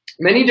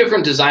many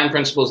different design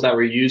principles that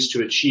were used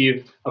to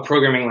achieve a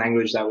programming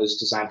language that was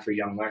designed for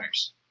young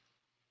learners.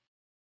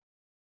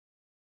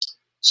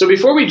 So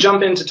before we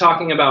jump into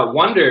talking about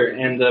Wonder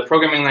and the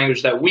programming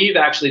language that we've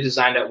actually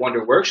designed at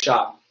Wonder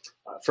Workshop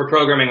for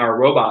programming our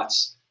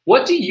robots,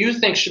 what do you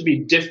think should be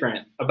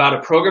different about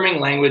a programming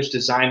language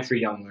designed for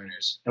young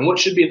learners? And what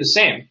should be the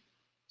same?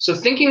 So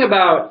thinking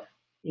about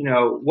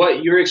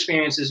what your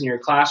experience is in your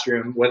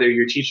classroom, whether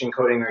you're teaching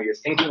coding or you're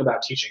thinking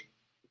about teaching,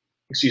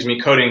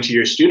 coding to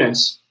your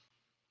students,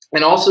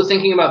 and also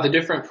thinking about the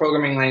different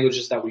programming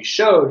languages that we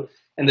showed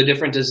and the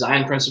different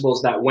design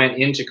principles that went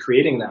into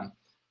creating them.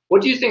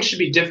 What do you think should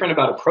be different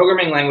about a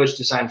programming language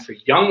designed for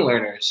young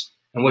learners,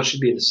 and what should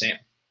be the same?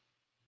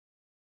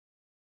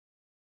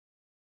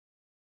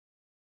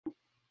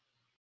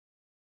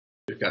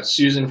 We've got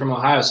Susan from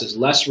Ohio says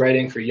less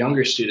writing for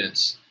younger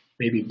students.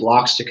 Maybe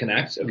blocks to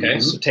connect. Okay,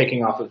 so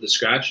taking off of the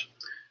Scratch.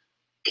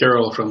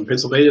 Carol from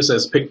Pennsylvania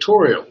says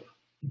pictorial.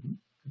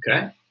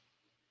 Okay.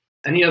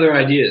 Any other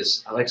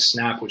ideas? I like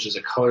Snap, which is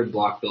a colored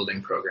block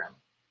building program.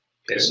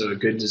 Okay, so a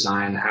good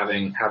design,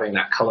 having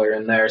that color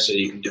in there so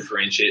you can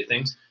differentiate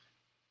things.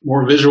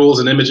 More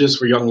visuals and images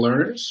for young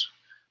learners.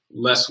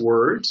 Less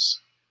words.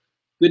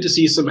 Good to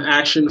see some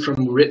action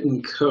from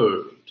written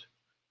code.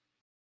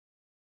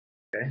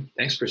 Okay,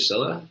 thanks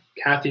Priscilla.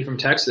 Kathy from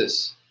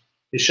Texas.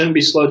 It shouldn't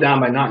be slowed down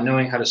by not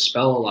knowing how to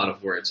spell a lot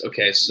of words.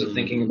 Okay, so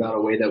thinking about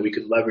a way that we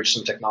could leverage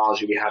some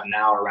technology we have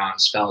now around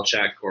spell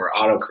check or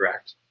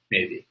autocorrect,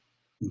 maybe.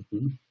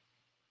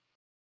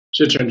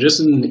 Should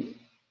transition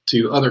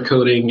to other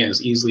coding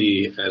as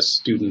easily as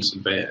students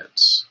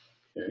advance.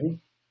 Okay.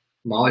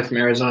 Molly from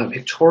Arizona,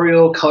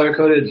 pictorial,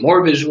 color-coded,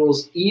 more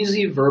visuals,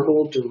 easy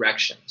verbal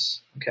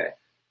directions. Okay,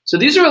 so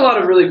these are a lot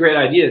of really great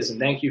ideas, and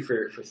thank you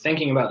for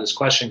thinking about this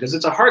question, because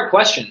it's a hard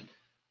question.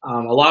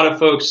 A lot of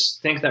folks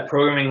think that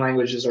programming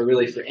languages are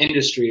really for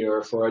industry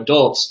or for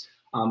adults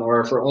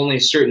or for only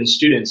certain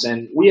students.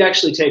 And we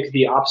actually take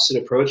the opposite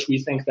approach. We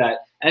think that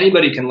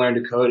anybody can learn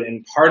to code.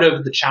 And part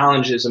of the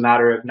challenge is a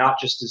matter of not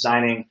just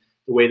designing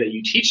the way that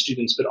you teach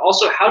students, but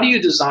also how do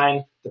you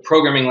design the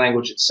programming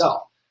language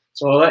itself?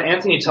 So I'll let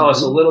Anthony tell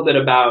us a little bit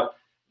about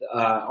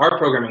our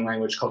programming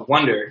language called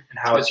Wonder and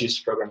how it's used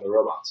to program the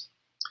robots.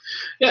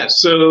 Yeah,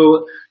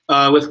 so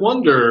with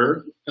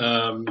Wonder,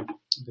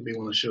 maybe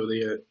want to show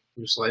the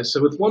slides.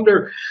 So with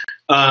Wonder,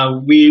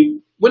 we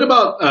went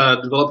about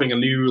developing a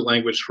new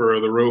language for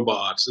the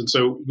robots. And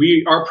so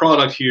our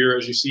product here,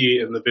 as you see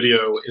in the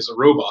video, is a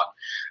robot.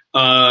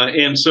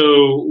 And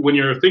so when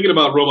you're thinking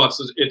about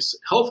robots, it's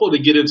helpful to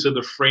get into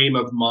the frame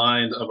of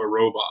mind of a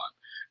robot.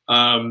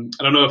 I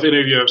don't know if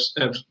any of you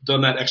have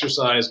done that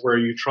exercise where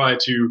you try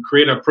to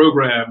create a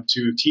program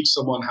to teach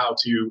someone how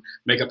to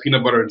make a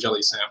peanut butter and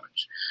jelly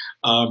sandwich.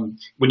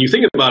 When you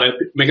think about it,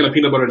 making a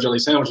peanut butter and jelly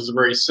sandwich is a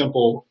very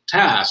simple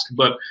task,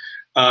 but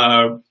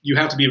you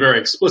have to be very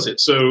explicit.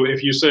 So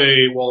if you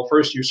say, well,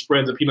 first you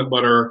spread the peanut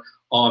butter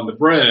on the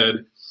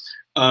bread,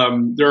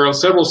 there are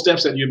several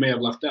steps that you may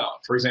have left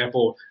out. For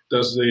example,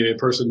 does the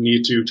person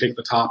need to take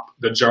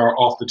the jar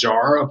off the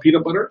jar of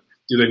peanut butter?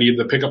 Do they need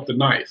to pick up the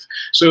knife?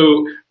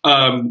 So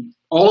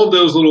all of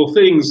those little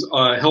things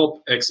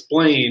help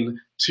explain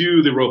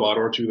to the robot,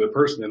 or to the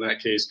person in that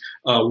case,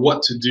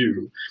 what to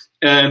do.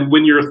 And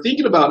when you're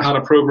thinking about how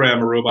to program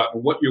a robot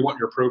and what you want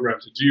your program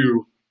to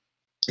do,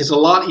 it's a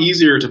lot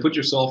easier to put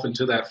yourself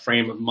into that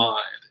frame of mind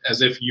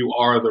as if you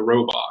are the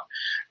robot.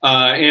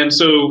 And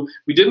so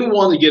we didn't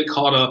want to get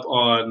caught up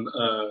on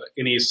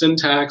any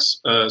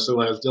syntax.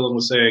 So as Dylan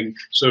was saying,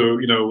 so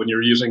when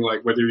you're using,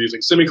 like, whether you're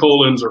using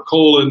semicolons or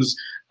colons,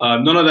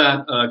 none of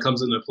that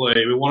comes into play.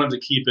 We wanted to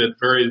keep it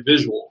very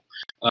visual.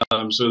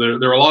 So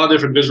there are a lot of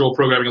different visual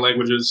programming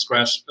languages,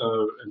 Scratch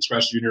and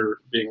Scratch Junior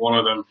being one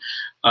of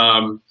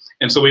them.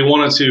 And so we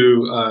wanted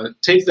to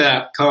take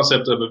that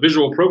concept of a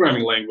visual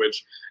programming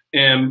language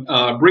and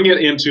bring it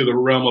into the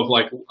realm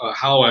of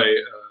how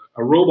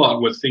a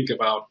robot would think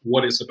about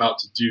what it's about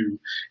to do.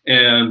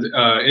 And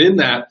in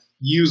that,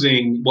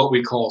 using what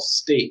we call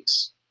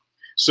states.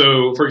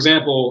 So, for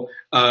example,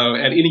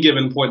 at any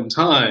given point in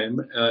time,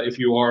 if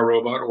you are a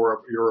robot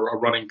or you're a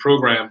running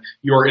program,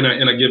 you're in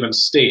a given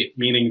state,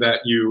 meaning that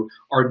you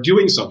are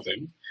doing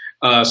something.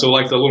 So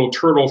like the little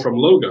turtle from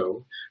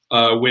Logo,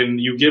 when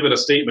you give it a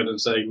statement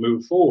and say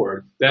move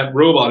forward, that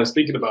robot is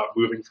thinking about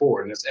moving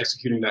forward and it's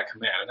executing that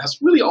command. And that's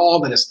really all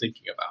that it's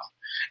thinking about.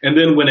 And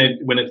then when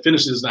it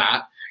finishes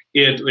that,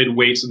 it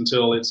waits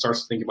until it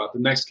starts to think about the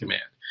next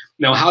command.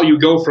 Now, how you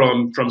go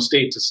from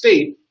state to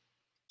state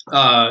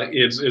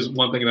is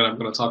one thing that I'm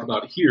going to talk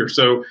about here.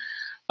 So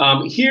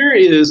here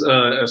is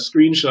a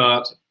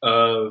screenshot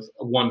of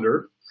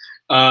Wonder.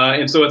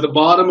 And so at the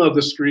bottom of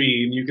the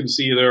screen, you can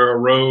see there are a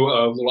row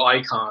of little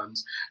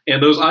icons.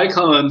 And those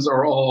icons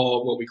are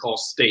all what we call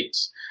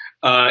states.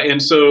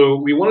 And so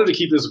we wanted to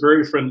keep this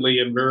very friendly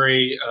and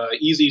very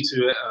easy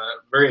to,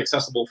 very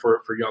accessible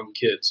for young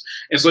kids.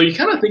 And so you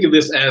kind of think of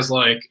this as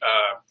like,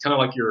 kind of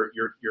like your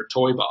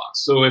toy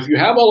box. So if you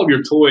have all of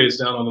your toys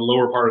down on the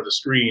lower part of the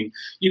screen,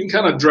 you can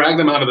kind of drag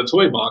them out of the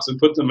toy box and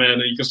put them in,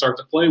 and you can start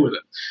to play with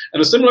it.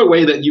 And a similar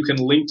way that you can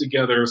link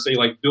together, say,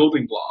 like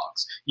building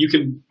blocks, you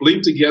can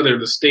link together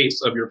the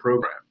states of your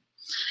program.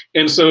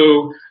 And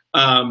so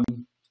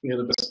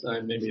the best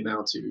time maybe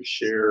now to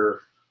share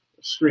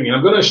the screen.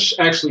 I'm going to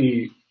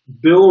actually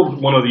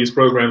build one of these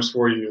programs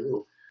for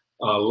you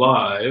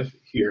live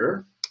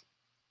here.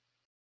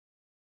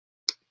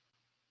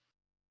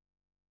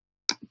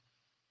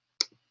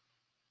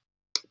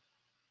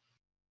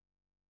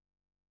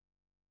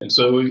 And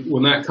so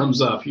when that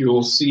comes up, you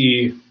will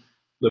see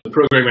the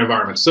programming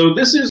environment. So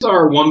this is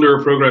our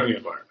Wonder programming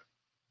environment.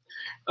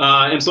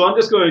 And so I'm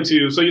just going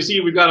to, so you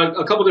see we've got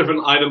a couple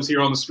different items here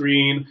on the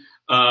screen.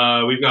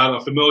 We've got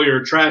a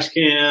familiar trash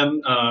can.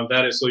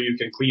 That is so you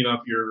can clean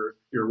up your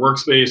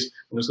workspace.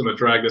 I'm just going to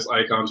drag this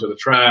icon to the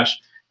trash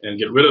and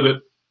get rid of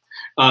it.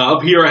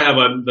 Up here I have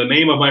the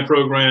name of my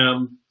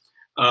program.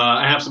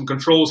 I have some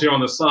controls here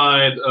on the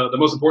side. The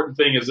most important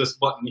thing is this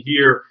button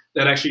here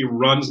that actually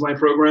runs my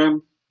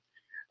program.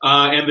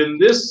 And then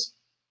this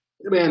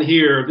command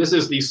here, this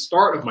is the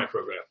start of my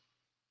program.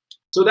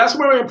 So that's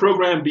where my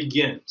program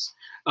begins.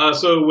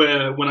 So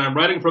when I'm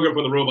writing a program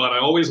for the robot, I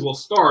always will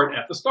start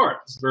at the start.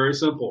 It's very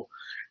simple.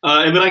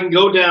 And then I can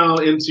go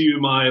down into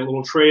my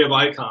little tray of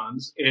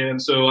icons.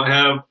 And so I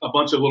have a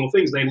bunch of little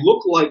things. They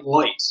look like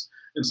lights.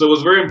 And so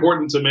it's very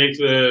important to make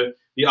the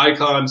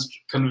icons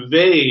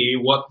convey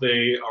what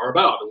they are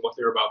about and what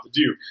they're about to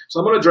do. So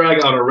I'm going to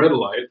drag out a red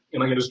light,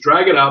 and I can just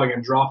drag it out. I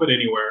can drop it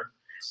anywhere.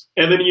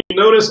 And then you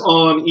notice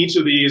on each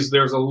of these,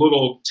 there's a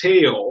little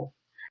tail.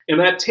 And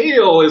that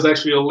tail is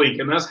actually a link.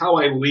 And that's how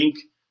I link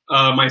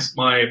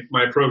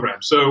my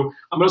program. So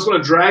I'm just going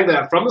to drag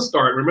that from the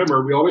start.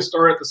 Remember, we always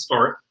start at the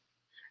start.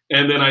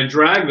 And then I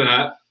drag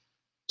that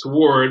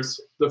towards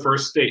the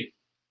first state.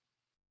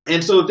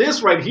 And so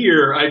this right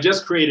here, I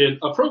just created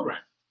a program.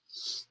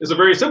 It's a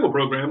very simple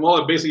program.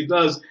 All it basically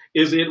does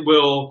is it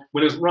will,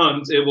 when it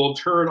runs, it will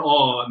turn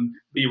on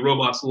the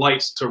robot's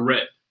lights to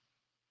red.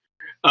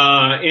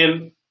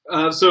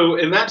 So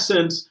in that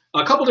sense,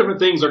 a couple different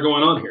things are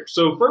going on here.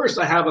 So first,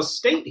 I have a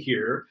state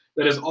here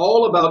that is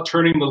all about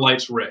turning the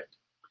lights red.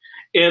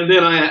 And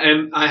then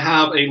I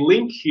have a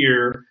link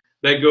here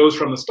that goes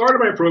from the start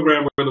of my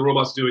program where the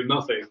robot's doing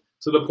nothing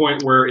to the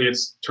point where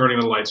it's turning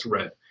the lights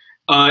red.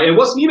 And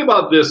what's neat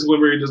about this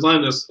when we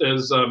design this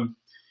is,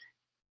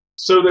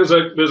 so there's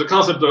a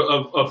concept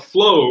of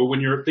flow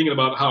when you're thinking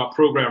about how a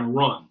program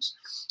runs.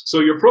 So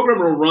your program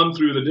will run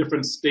through the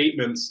different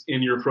statements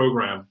in your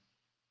program.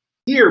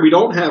 Here, we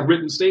don't have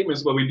written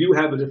statements, but we do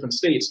have the different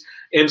states.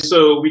 And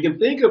so we can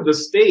think of the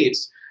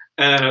states,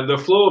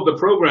 the flow of the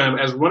program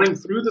as running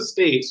through the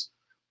states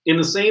in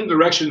the same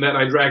direction that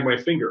I drag my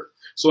finger.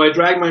 So I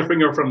drag my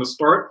finger from the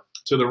start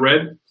to the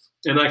red,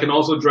 and I can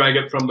also drag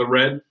it from the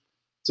red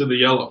to the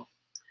yellow.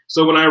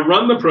 So when I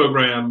run the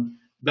program,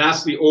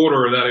 that's the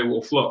order that it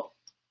will flow.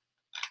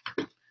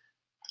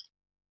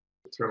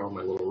 Turn on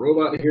my little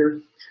robot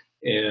here,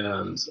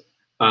 and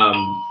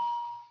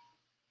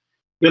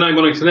then I'm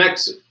going to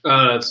connect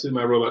to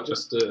my robot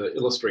just to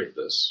illustrate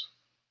this.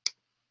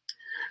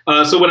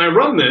 So when I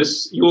run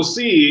this, you'll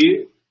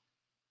see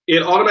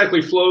it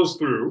automatically flows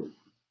through.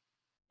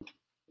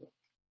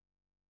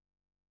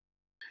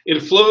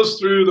 It flows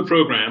through the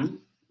program,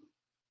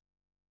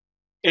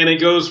 and it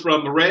goes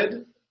from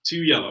red to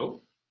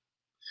yellow.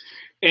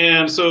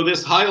 And so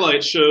this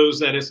highlight shows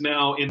that it's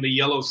now in the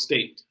yellow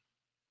state.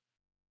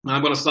 Now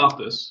I'm going to stop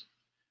this.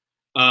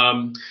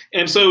 And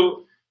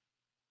so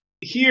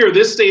here,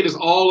 this state is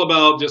all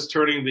about just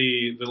turning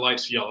the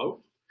lights yellow.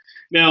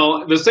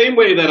 Now, the same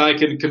way that I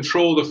can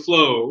control the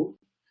flow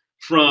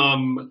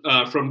from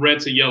red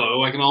to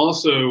yellow, I can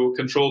also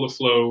control the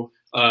flow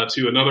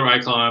to another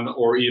icon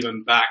or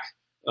even back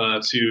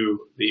to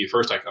the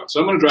first icon. So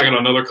I'm going to drag on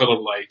another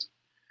colored light,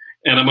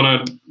 and I'm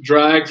going to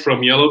drag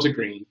from yellow to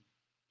green,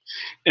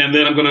 and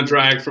then I'm going to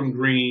drag from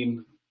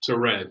green to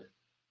red.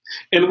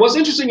 And what's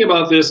interesting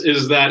about this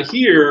is that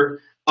here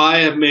I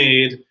have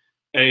made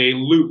a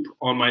loop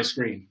on my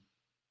screen.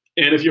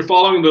 And if you're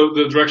following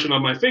the direction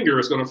of my finger,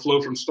 it's going to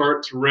flow from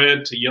start to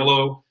red to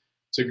yellow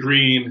to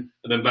green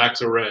and then back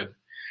to red.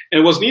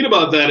 And what's neat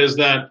about that is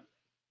that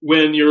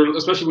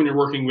especially when you're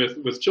working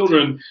with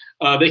children,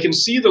 they can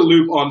see the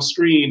loop on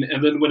screen,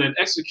 and then when it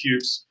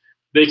executes,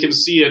 they can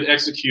see it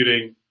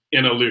executing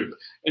in a loop.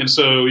 And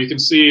so you can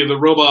see the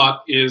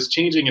robot is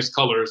changing its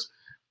colors,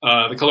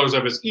 the colors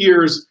of its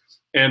ears,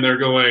 and they're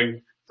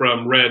going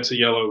from red to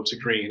yellow to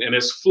green. And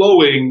it's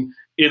flowing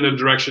in the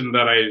direction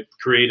that I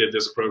created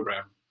this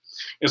program.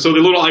 And so the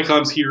little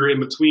icons here in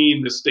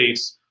between the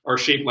states are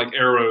shaped like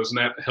arrows, and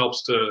that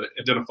helps to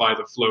identify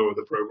the flow of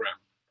the program.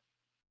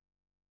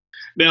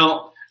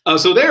 Now,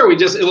 so there we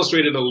just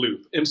illustrated a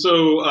loop. And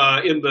so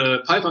in the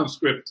Python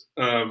script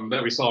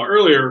that we saw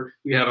earlier,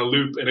 we had a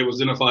loop, and it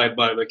was identified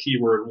by the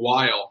keyword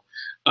while.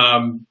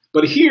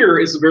 But here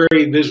it's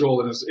very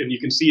visual, and you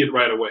can see it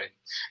right away.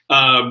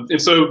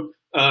 And so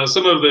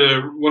one of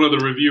the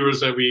reviewers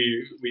that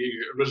we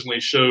originally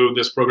showed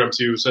this program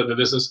to said that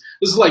this is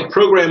like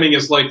programming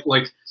is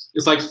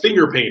it's like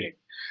finger painting.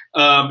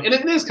 And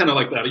it is kind of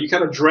like that. You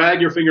kind of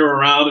drag your finger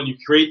around and you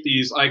create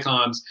these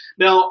icons.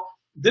 Now,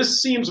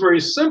 this seems very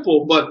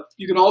simple, but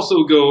you can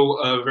also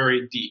go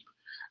very deep.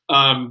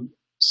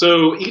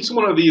 So each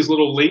one of these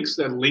little links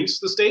that links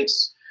the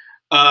states,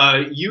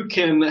 you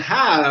can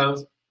have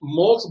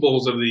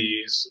multiples of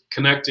these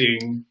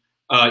connecting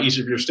each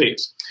of your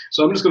states.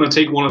 So I'm just going to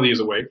take one of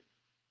these away,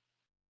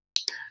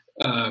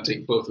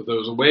 take both of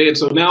those away. And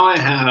so now I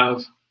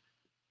have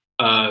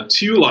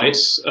two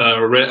lights,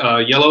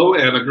 yellow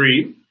and a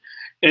green.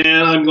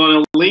 And I'm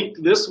going to link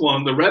this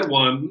one, the red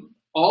one,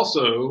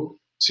 also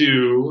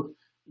to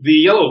the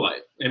yellow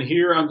light. And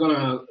here I'm going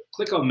to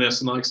click on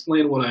this, and I'll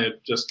explain what I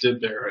just did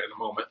there in a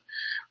moment.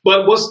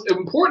 But what's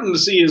important to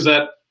see is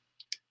that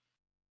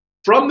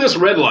from this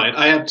red light,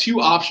 I have two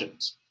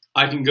options.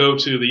 I can go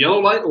to the yellow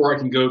light, or I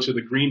can go to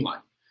the green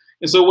light.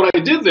 And so what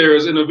I did there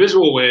is, in a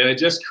visual way, I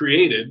just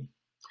created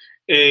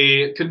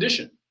a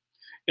condition.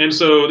 And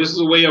so this is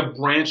a way of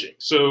branching.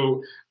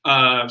 So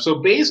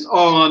based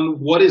on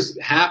what is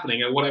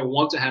happening and what I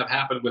want to have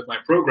happen with my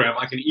program,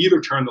 I can either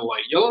turn the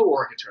light yellow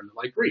or I can turn the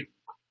light green.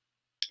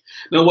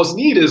 Now, what's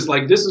neat is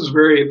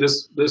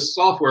this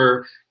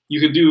software,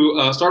 you can do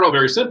start out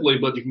very simply,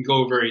 but you can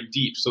go very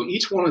deep. So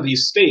each one of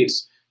these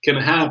states can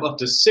have up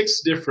to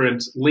 6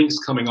 different links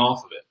coming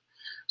off of it.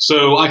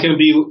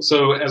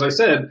 So as I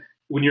said,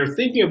 when you're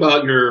thinking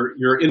about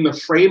you're in the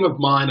frame of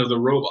mind of the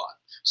robot.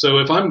 So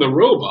if I'm the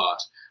robot,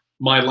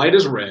 my light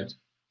is red,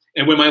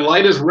 and when my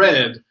light is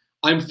red,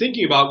 I'm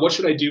thinking about what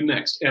should I do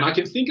next, and I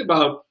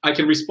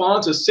can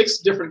respond to 6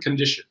 different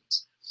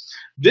conditions.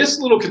 This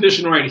little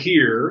condition right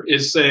here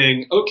is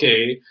saying,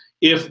 okay,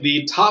 if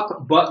the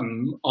top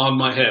button on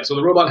my head, so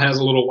the robot has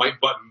a little white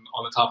button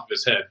on the top of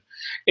his head,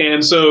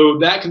 and so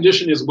that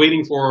condition is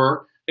waiting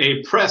for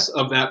a press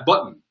of that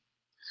button.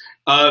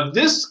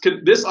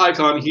 This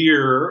icon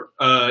here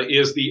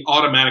is the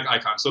automatic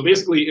icon. So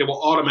basically, it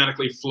will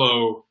automatically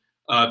flow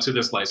to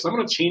this light. So I'm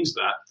going to change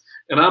that,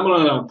 and I'm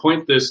going to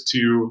point this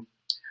to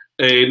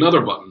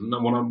another button,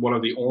 one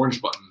of the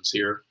orange buttons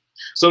here.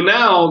 So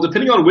now,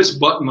 depending on which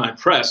button I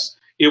press,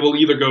 it will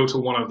either go to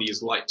one of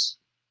these lights.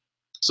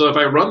 So if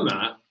I run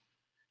that,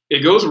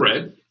 it goes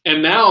red,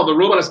 and now the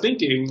robot is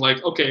thinking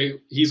like, okay,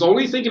 he's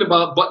only thinking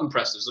about button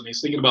presses, and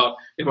he's thinking about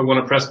if I'm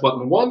going to press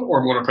button 1 or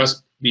I'm going to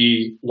press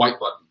the white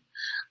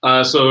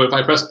button. So if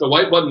I press the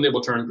white button, it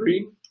will turn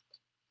green,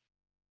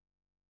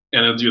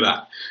 and it'll do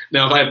that.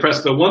 Now, if I had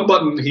pressed the 1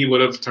 button, he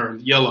would have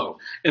turned yellow.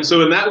 And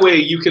so in that way,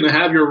 you can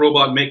have your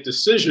robot make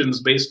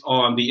decisions based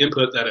on the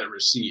input that it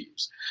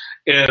receives.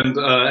 And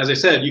as I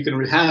said, you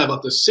can have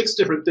up to 6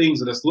 different things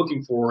that it's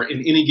looking for in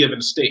any given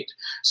state.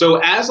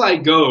 So as I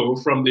go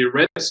from the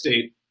red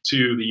state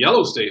to the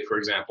yellow state, for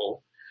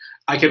example,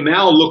 I can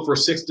now look for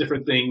 6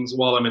 different things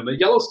while I'm in the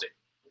yellow state.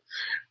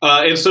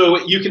 And so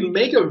you can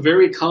make a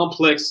very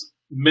complex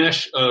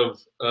mesh of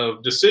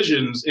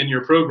decisions in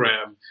your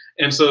program.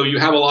 And so you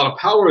have a lot of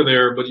power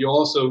there, but you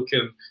also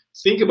can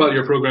think about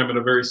your program in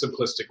a very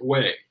simplistic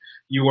way.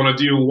 You want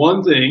to do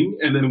one thing,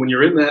 and then when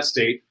you're in that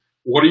state,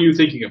 what are you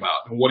thinking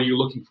about and what are you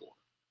looking for?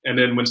 And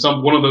then when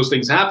one of those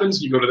things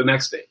happens, you go to the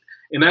next state.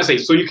 In that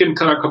state, so you can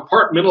kind of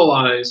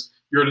compartmentalize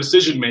your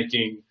decision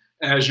making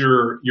as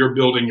you're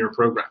building your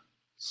program.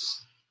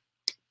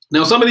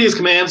 Now, some of these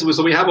commands,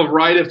 so we have a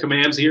variety of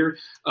commands here.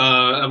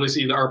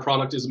 Obviously, our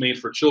product is made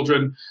for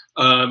children,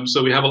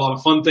 so we have a lot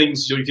of fun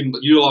things. So you can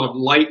do a lot of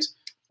light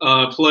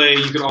play.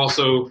 You can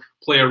also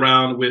play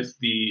around with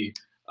the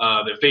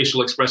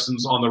facial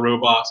expressions on the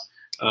robot.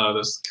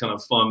 That's kind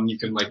of fun. You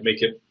can like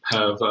make it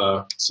have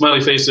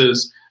smiley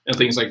faces and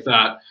things like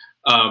that.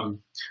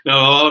 Now,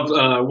 a lot of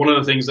one of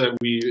the things that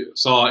we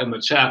saw in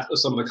the chat,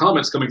 some of the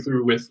comments coming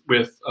through with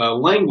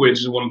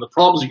language, and one of the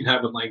problems you can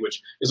have with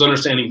language is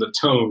understanding the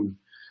tone.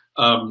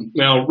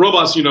 Now,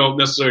 robots, you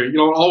don't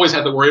always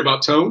have to worry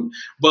about tone,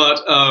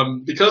 but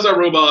because our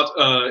robot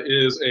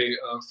is a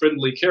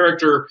friendly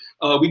character,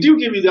 we do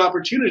give you the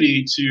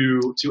opportunity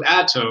to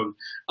add tone.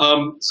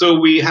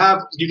 So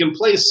you can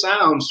play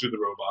sounds through the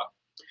robot.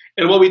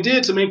 And what we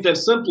did to make that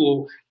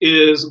simple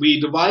is we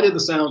divided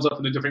the sounds up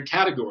into different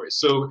categories.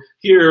 So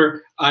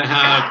here I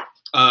have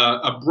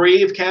a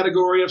brave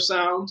category of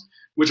sound,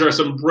 which are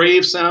some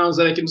brave sounds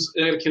that it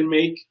can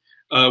make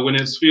when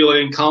it's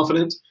feeling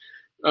confident.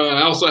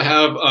 I also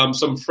have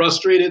some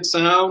frustrated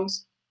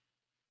sounds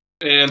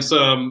and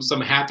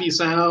some happy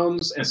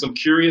sounds and some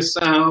curious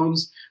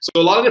sounds. So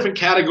a lot of different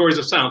categories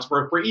of sounds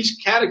for each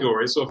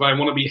category. So if I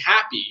want to be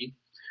happy,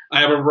 I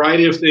have a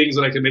variety of things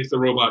that I can make the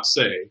robot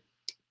say.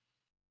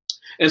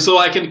 And so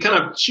I can kind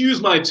of choose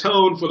my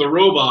tone for the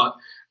robot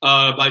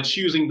by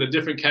choosing the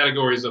different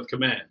categories of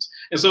commands.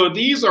 And so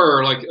these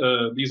are like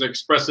these are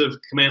expressive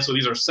commands. So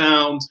these are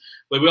sounds,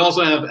 but we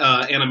also have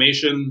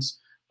animations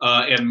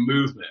and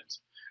movement.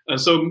 And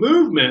so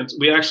movement,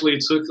 we actually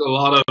took a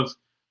lot of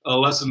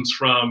lessons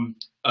from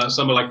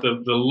some of like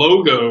the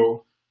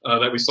logo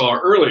that we saw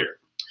earlier.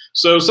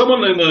 So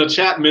someone in the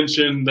chat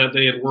mentioned that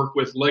they had worked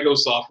with Lego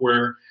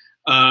software.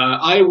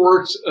 I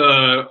worked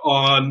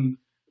on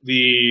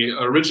the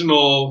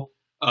original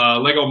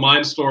Lego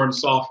Mindstorm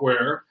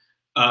software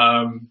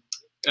that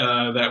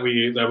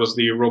was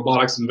the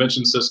robotics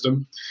invention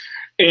system.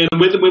 And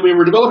when we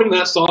were developing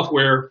that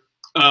software,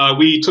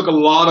 we took a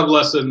lot of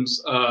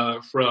lessons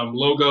from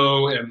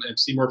Logo and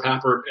Seymour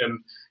Papert.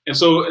 And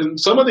so in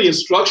some of the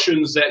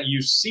instructions that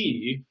you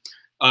see,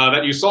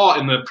 that you saw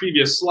in the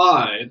previous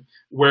slide,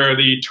 where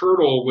the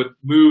turtle would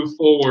move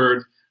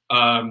forward,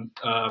 I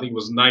think it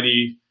was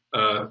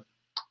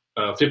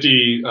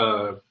 50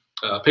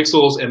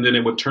 pixels, and then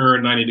it would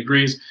turn 90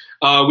 degrees.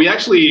 We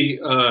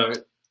actually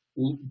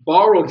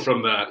borrowed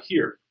from that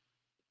here.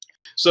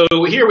 So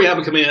here we have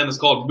a command that's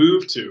called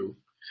move to.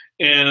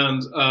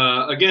 And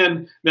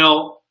again,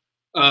 now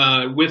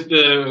with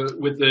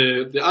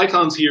the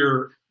icons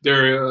here,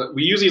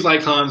 we use these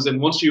icons,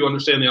 and once you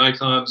understand the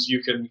icons,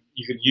 you can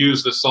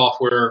use the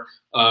software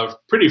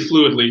pretty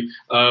fluidly.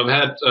 I've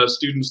had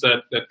students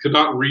that could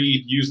not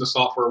read use the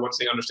software once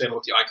they understand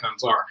what the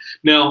icons are.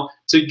 Now,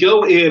 to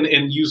go in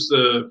and use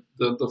the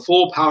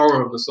full power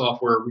of the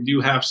software, we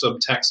do have some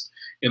text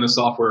in the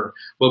software,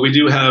 but we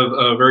do have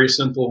very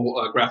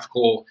simple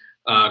graphical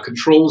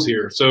controls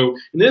here. So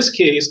in this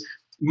case,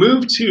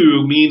 move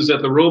to means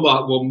that the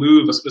robot will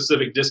move a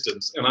specific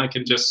distance, and I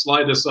can just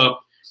slide this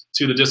up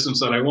to the distance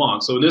that I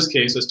want. So in this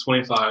case, it's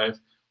 25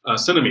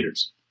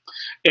 centimeters.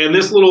 And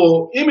this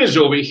little image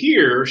over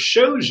here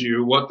shows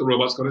you what the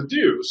robot's going to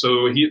do.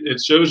 So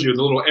it shows you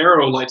the little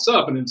arrow lights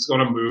up, and it's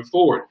going to move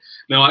forward.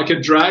 Now I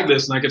could drag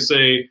this, and I could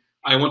say,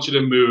 I want you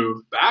to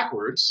move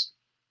backwards.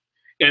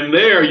 And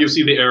there you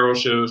see the arrow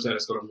shows that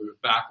it's going to move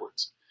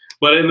backwards.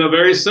 But in a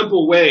very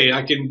simple way,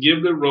 I can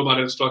give the robot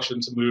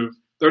instruction to move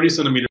 30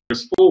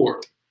 centimeters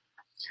forward.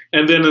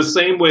 And then the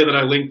same way that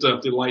I linked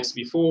up the lights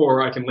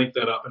before, I can link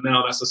that up. And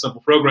now that's a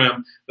simple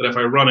program that if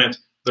I run it,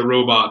 the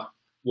robot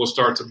will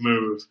start to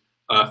move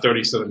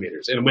 30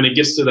 centimeters. And when it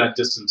gets to that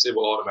distance, it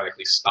will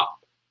automatically stop.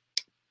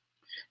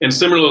 And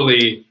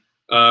similarly,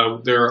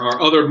 there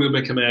are other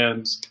movement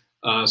commands.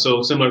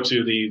 So similar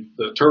to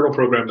the turtle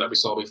program that we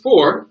saw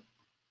before,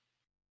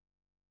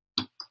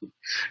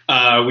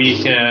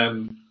 we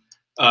can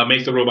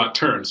make the robot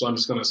turn. So I'm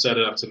just going to set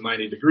it up to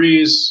 90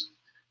 degrees.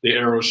 The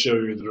arrows show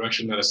you the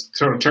direction that it's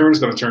going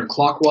to turn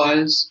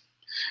clockwise.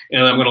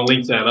 And I'm going to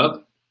link that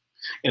up.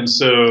 And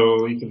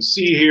so you can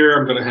see here,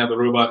 I'm going to have the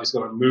robot, he's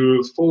going to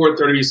move forward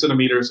 30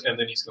 centimeters, and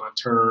then he's going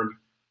to turn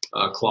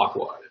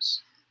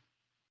clockwise.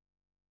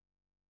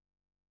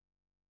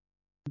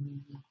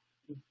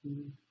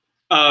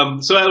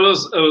 So I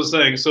was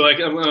saying, so like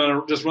I'm going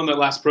to just run that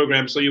last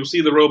program. So you'll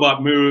see the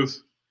robot move,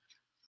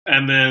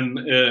 and then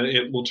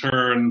it will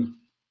turn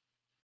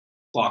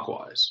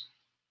clockwise.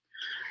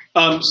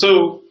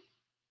 So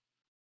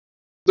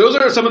those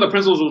are some of the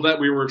principles that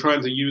we were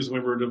trying to use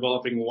when we were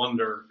developing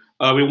Wonder.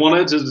 We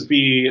wanted to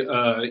be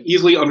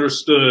easily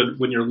understood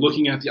when you're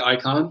looking at the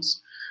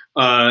icons.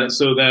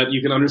 so that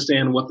you can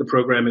understand what the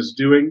program is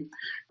doing.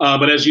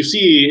 But as you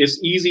see, it's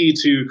easy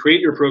to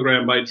create your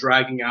program by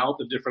dragging out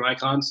the different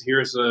icons.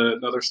 Here's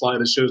another slide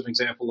that shows an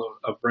example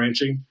of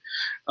branching,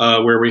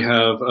 where we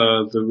have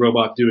the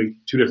robot doing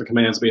 2 different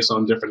commands based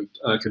on different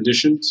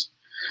conditions.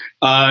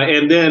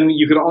 And then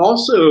you can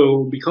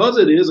also, because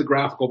it is a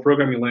graphical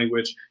programming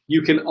language,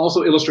 you can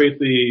also illustrate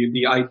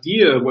the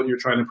idea of what you're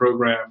trying to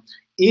program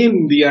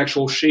in the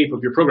actual shape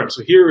of your program.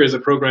 So here is a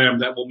program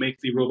that will make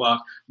the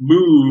robot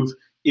move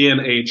in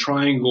a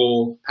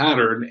triangle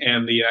pattern,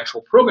 and the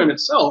actual program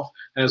itself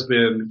has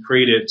been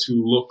created to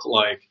look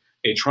like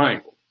a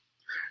triangle.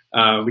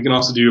 We can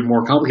also do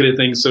more complicated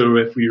things. So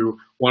if you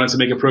wanted to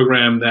make a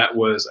program that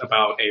was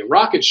about a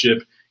rocket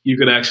ship, you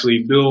could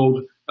actually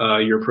build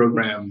your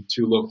program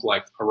to look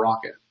like a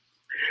rocket.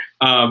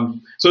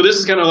 So this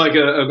is kind of like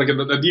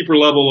a deeper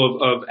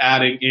level of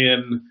adding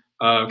in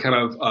kind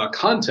of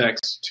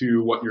context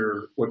to what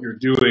you're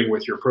doing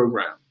with your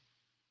program.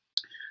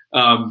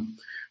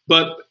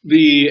 But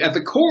at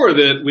the core of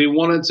it, we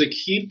wanted to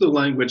keep the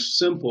language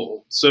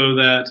simple so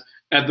that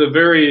at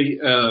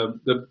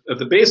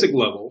the basic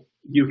level,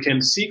 you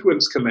can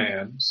sequence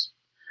commands.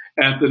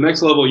 At the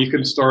next level, you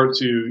can start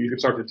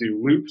to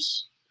do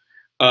loops,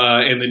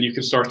 and then you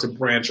can start to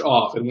branch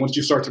off. And once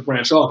you start to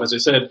branch off, as I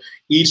said,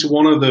 each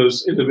one of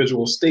those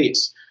individual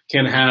states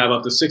can have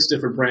up to 6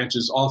 different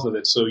branches off of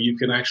it. So you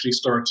can actually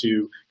start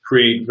to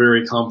create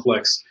very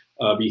complex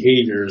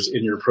behaviors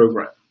in your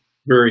program,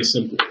 very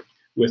simply,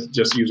 with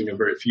just using a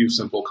very few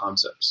simple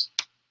concepts.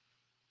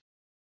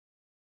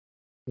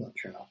 I'll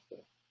turn off the,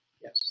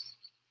 yes.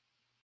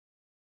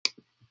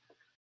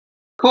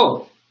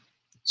 Cool.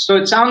 So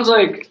it sounds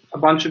like a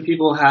bunch of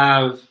people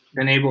have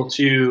been able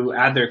to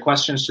add their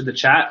questions to the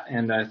chat,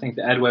 and I think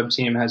the EdWeb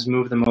team has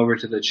moved them over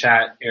to the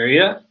chat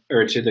area,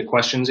 or to the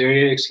questions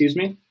area, excuse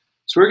me.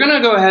 So we're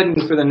going to go ahead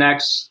and for the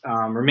next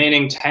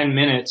remaining 10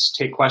 minutes,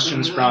 take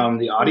questions from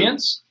the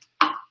audience.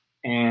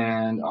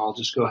 And I'll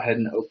just go ahead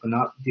and open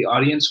up the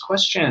audience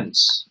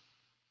questions.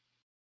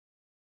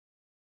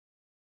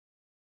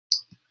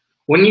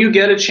 When you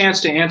get a chance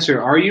to answer,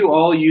 are you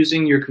all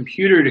using your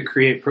computer to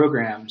create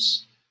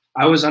programs?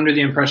 I was under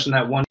the impression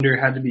that Wonder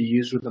had to be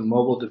used with a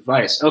mobile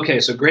device. Okay,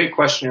 so great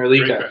question,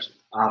 Erlika. Great question.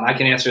 I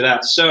can answer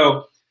that.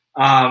 So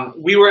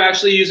we were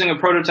actually using a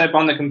prototype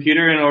on the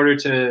computer in order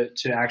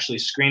to actually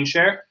screen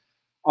share.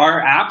 Our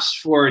apps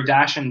for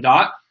Dash and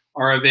Dot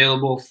are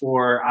available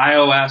for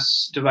iOS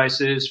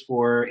devices,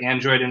 for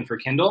Android, and for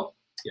Kindle.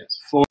 Yes.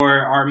 For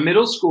our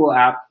middle school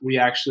app, we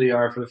actually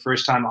are for the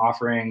first time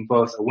offering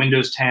both a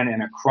Windows 10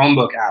 and a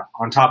Chromebook app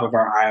on top of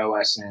our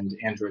iOS and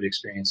Android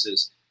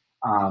experiences.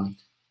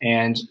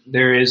 And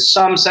there is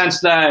some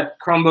sense that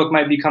Chromebook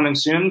might be coming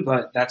soon,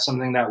 but that's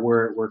something that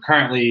we're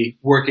currently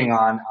working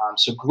on.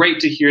 So great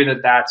to hear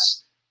that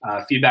that's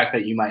feedback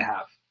that you might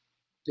have.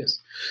 Yes.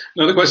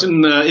 Another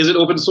question, is it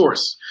open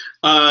source?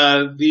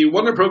 The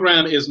Wonder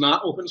program is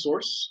not open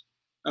source.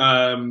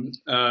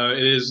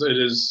 It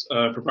is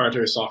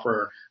proprietary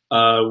software.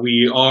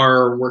 We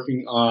are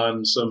working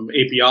on some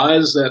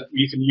APIs that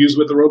you can use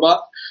with the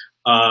robot,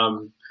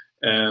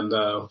 and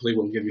hopefully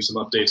we'll give you some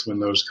updates when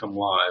those come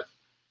live.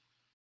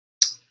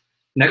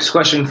 Next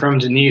question from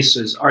Denise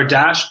is, are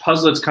Dash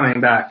Puzzlets coming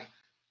back?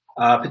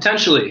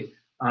 Potentially.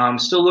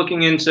 Still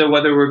looking into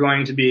whether we're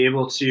going to be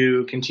able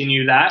to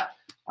continue that.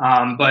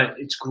 But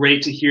it's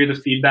great to hear the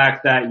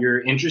feedback that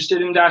you're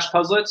interested in Dash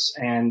Puzzlets,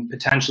 and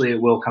potentially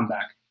it will come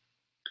back.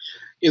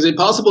 Is it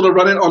possible to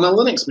run it on a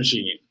Linux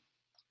machine?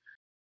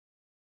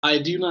 I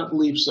do not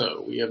believe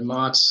so. We have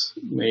not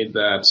made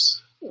that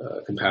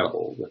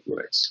compatible with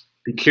Linux.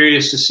 Be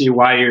curious to see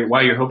why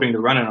you're hoping to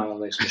run it on a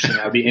Linux machine.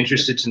 I'd be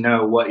interested to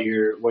know what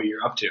you're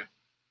up to,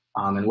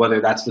 and whether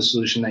that's the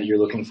solution that you're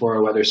looking for,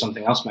 or whether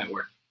something else might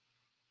work.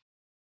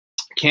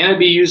 Can it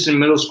be used in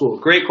middle school?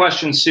 Great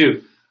question,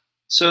 Sue.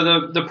 So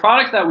the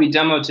product that we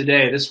demoed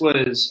today, this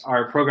was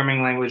our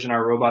programming language and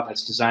our robot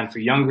that's designed for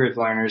younger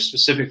learners,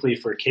 specifically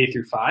for K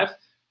through 5.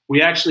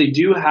 We actually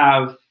do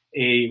have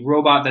a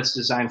robot that's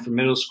designed for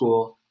middle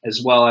school,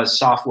 as well as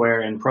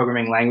software and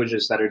programming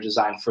languages that are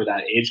designed for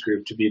that age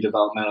group to be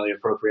developmentally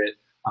appropriate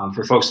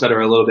for folks that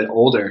are a little bit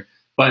older.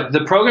 But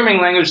the programming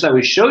language that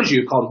we showed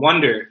you, called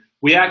Wonder,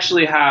 we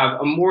actually have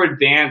a more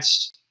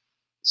advanced,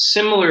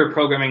 similar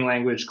programming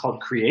language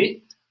called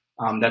Create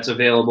that's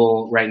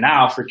available right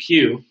now for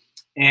Q.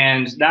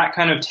 And that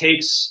kind of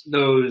takes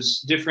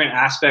those different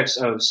aspects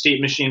of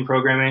state machine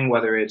programming,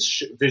 whether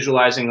it's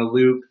visualizing a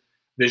loop,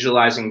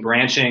 visualizing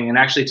branching, and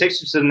actually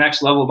takes it to the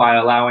next level by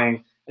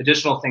allowing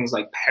additional things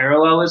like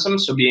parallelism,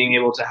 so being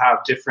able to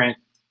have different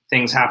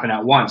things happen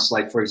at once.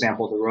 Like, for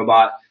example, the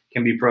robot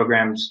can be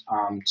programmed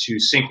to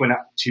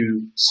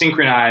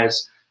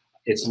synchronize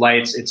its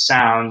lights, its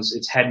sounds,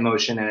 its head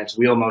motion, and its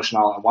wheel motion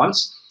all at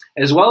once,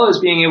 as well as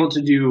being able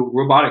to do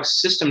robotic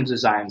system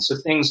design. So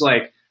things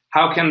like,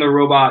 how can the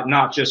robot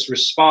not just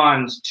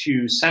respond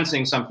to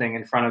sensing something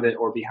in front of it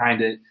or behind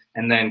it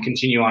and then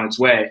continue on its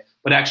way,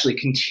 but actually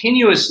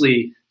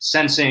continuously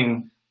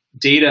sensing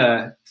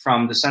data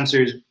from the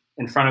sensors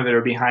in front of it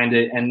or behind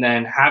it, and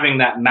then having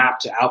that map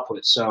to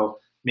output. So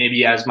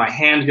maybe as my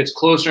hand gets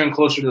closer and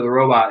closer to the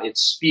robot, it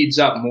speeds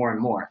up more and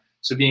more.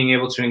 So being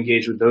able to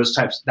engage with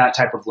that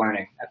type of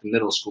learning at the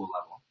middle school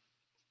level.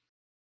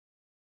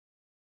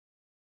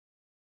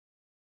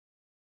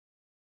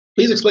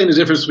 Please explain the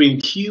difference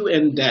between Q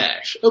and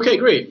dash. Okay,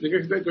 great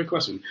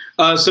question.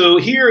 So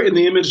here in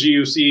the image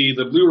you see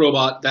the blue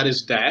robot, that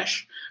is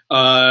dash.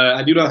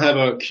 I do not have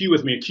a Q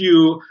with me. A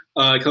Q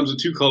comes in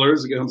two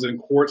colors. It comes in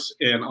quartz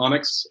and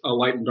onyx, a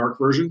light and dark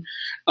version.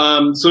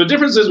 So the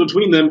differences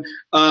between them,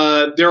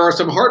 there are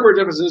some hardware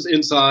differences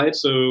inside.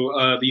 So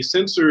the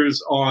sensors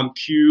on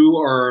Q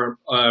are,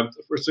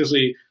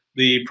 especially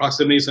the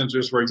proximity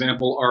sensors, for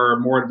example, are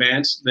more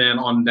advanced than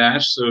on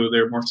dash, so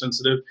they're more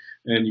sensitive,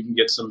 and you can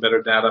get some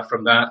better data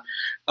from that.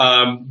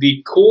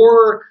 The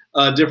core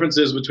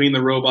differences between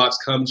the robots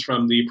comes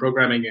from the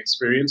programming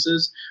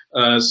experiences,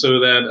 so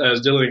that, as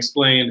Dylan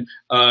explained,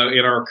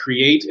 in our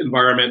Create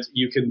environment,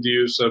 you can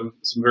do some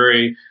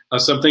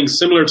things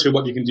similar to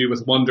what you can do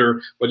with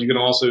Wonder, but you can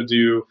also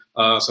do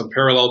some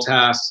parallel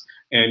tasks,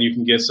 and you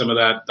can get some of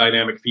that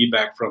dynamic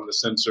feedback from the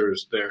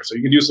sensors there. So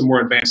you can do some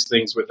more advanced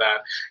things with that.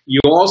 You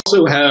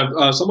also have,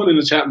 someone in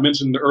the chat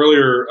mentioned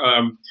earlier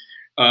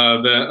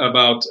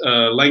about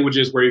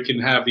languages where you can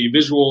have the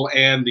visual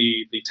and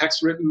the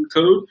text written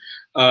code.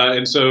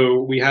 And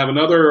so we have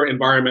another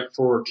environment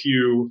for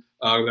Q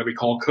that we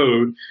call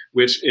code,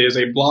 which is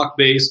a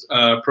block-based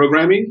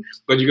programming,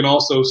 but you can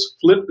also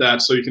flip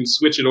that so you can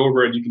switch it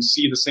over and you can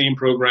see the same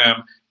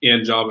program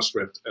in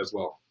JavaScript as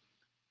well.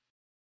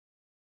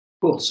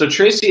 Cool. So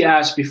Tracy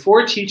asked,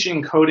 before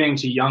teaching coding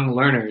to young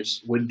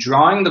learners, would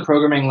drawing the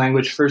programming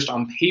language first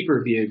on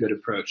paper be a good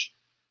approach?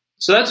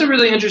 So that's a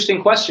really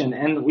interesting question,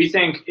 and we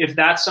think if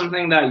that's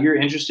something that you're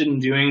interested in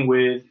doing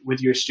with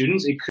your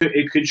students, it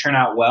could turn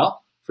out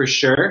well, for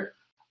sure.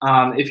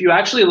 If you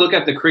actually look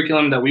at the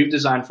curriculum that we've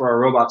designed for our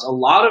robots, a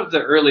lot of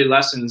the early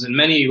lessons and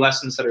many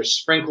lessons that are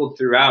sprinkled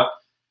throughout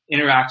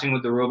interacting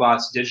with the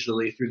robots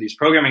digitally through these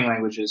programming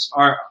languages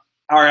are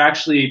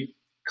actually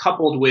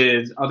coupled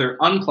with other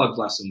unplugged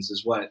lessons,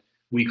 is what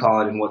we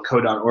call it and what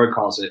code.org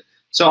calls it.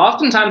 So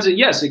oftentimes,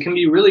 yes, it can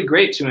be really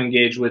great to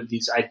engage with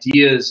these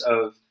ideas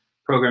of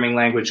programming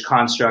language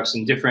constructs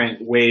and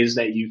different ways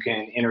that you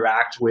can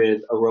interact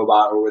with a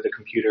robot or with a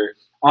computer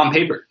on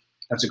paper.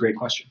 That's a great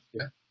question.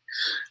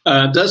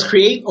 Yeah. Does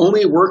Create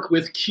only work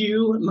with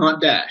Q,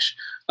 not Dash?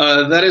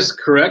 That is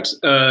correct.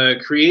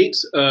 Create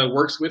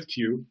works with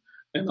Q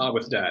and not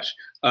with Dash.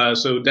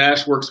 So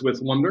Dash works with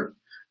Wonder.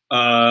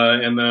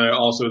 And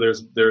also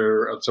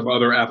there are some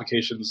other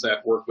applications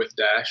that work with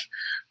Dash,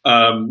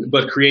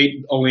 but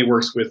Create only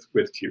works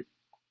with Q.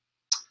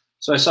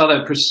 So I saw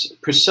that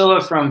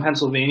Priscilla from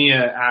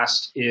Pennsylvania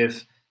asked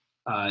if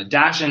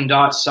Dash and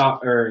Dot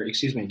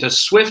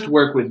does Swift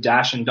work with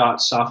Dash and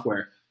Dot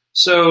software?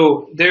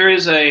 So there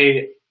is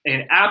an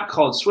app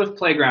called Swift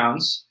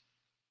Playgrounds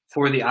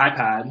for the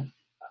iPad.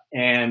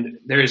 And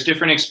there's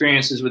different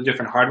experiences with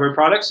different hardware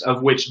products,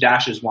 of which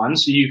Dash is one.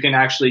 So you can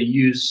actually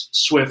use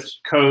Swift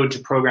code to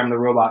program the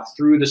robot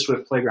through the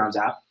Swift Playgrounds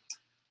app.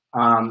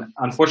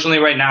 Unfortunately,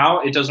 right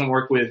now, it doesn't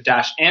work with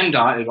Dash and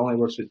Dot. It only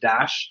works with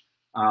Dash.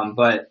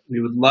 But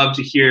we would love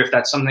to hear if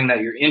that's something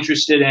that you're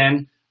interested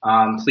in.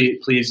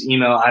 Please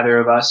email either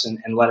of us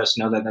and let us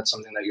know that that's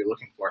something that you're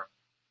looking for.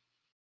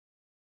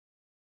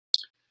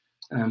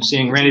 I'm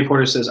seeing Randy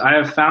Porter says, I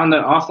have found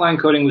that offline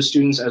coding with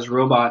students as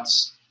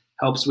robots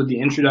helps with the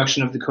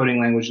introduction of the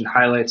coding language and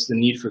highlights the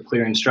need for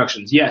clear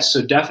instructions. Yes,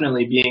 so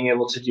definitely being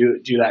able to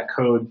do that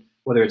code,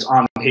 whether it's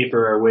on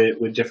paper or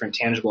with different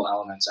tangible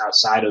elements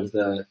outside of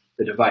the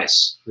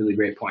device. Really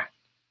great point.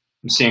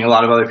 I'm seeing a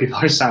lot of other people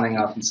are signing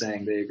up and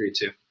saying they agree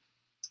too.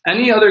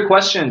 Any other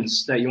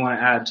questions that you want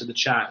to add to the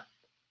chat?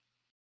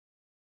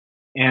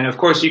 And of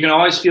course, you can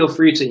always feel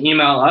free to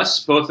email us.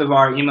 Both of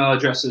our email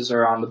addresses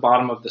are on the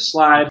bottom of the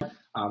slide.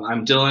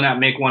 I'm Dylan at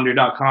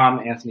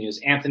makewonder.com. Anthony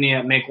is Anthony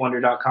at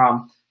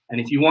makewonder.com. And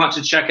if you want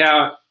to check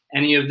out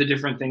any of the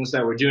different things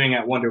that we're doing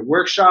at Wonder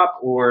Workshop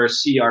or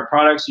see our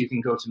products, you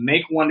can go to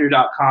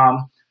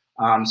makewonder.com.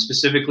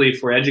 Specifically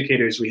for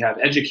educators, we have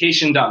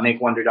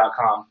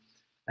education.makewonder.com.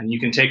 And you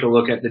can take a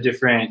look at the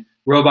different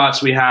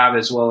robots we have,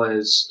 as well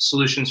as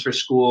solutions for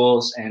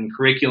schools and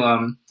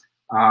curriculum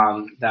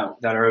that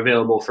are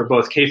available for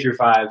both K through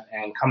 5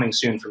 and coming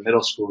soon for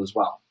middle school as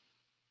well.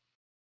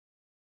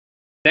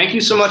 Thank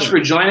you so much for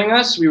joining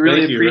us. We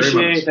really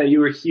appreciate that you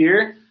were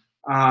here.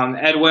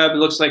 EdWeb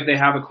looks like they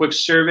have a quick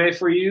survey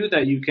for you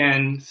that you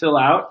can fill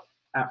out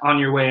on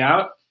your way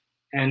out.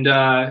 And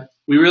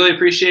we really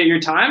appreciate your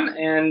time,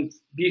 and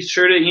be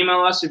sure to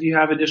email us if you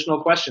have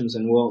additional questions,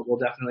 and we'll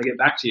definitely get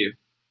back to you.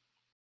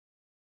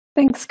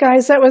 Thanks,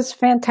 guys. That was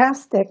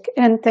fantastic.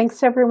 And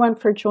thanks, everyone,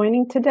 for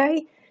joining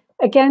today.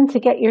 Again, to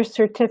get your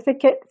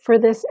certificate for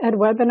this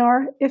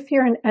EdWebinar, if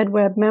you're an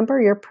EdWeb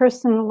member, your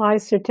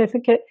personalized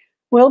certificate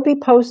will be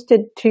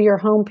posted to your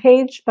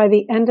homepage by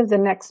the end of the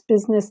next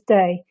business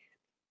day.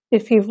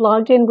 If you've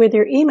logged in with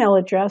your email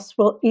address,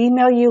 we'll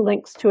email you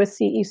links to a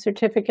CE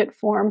certificate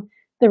form,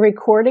 the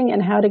recording,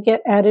 and how to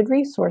get added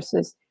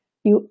resources.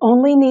 You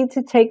only need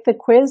to take the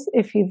quiz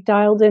if you've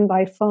dialed in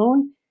by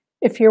phone,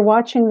 if you're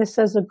watching this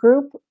as a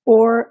group,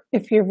 or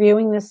if you're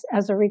viewing this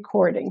as a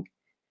recording.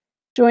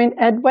 Join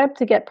EdWeb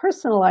to get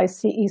personalized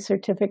CE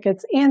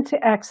certificates and to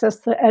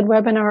access the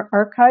EdWebinar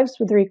archives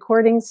with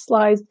recordings,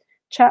 slides,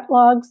 chat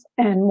logs,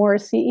 and more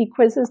CE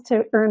quizzes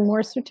to earn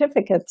more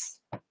certificates.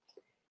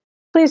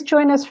 Please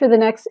join us for the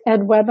next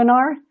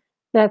EdWebinar.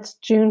 That's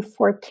June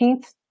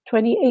 14th,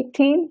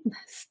 2018,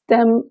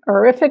 STEM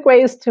Horrific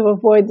Ways to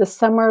Avoid the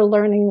Summer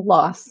Learning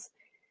Loss.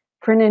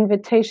 For an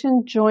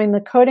invitation, join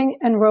the Coding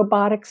and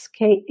Robotics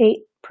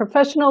K-8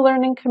 professional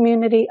learning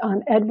community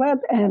on EdWeb,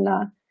 and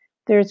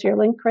there's your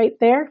link right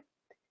there.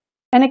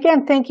 And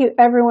again, thank you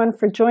everyone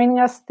for joining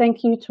us.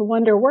 Thank you to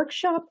Wonder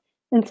Workshop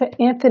and to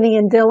Anthony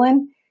and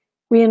Dylan.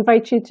 We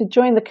invite you to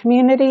join the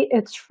community.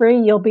 It's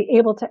free. You'll be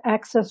able to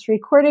access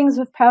recordings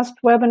of past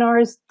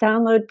webinars,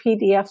 download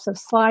PDFs of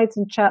slides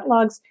and chat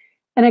logs,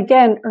 and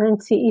again, earn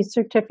CE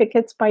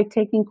certificates by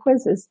taking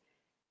quizzes.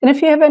 And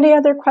if you have any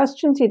other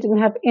questions you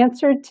didn't have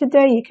answered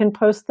today, you can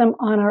post them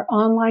on our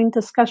online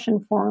discussion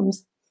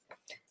forums.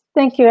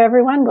 Thank you,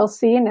 everyone. We'll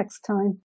see you next time.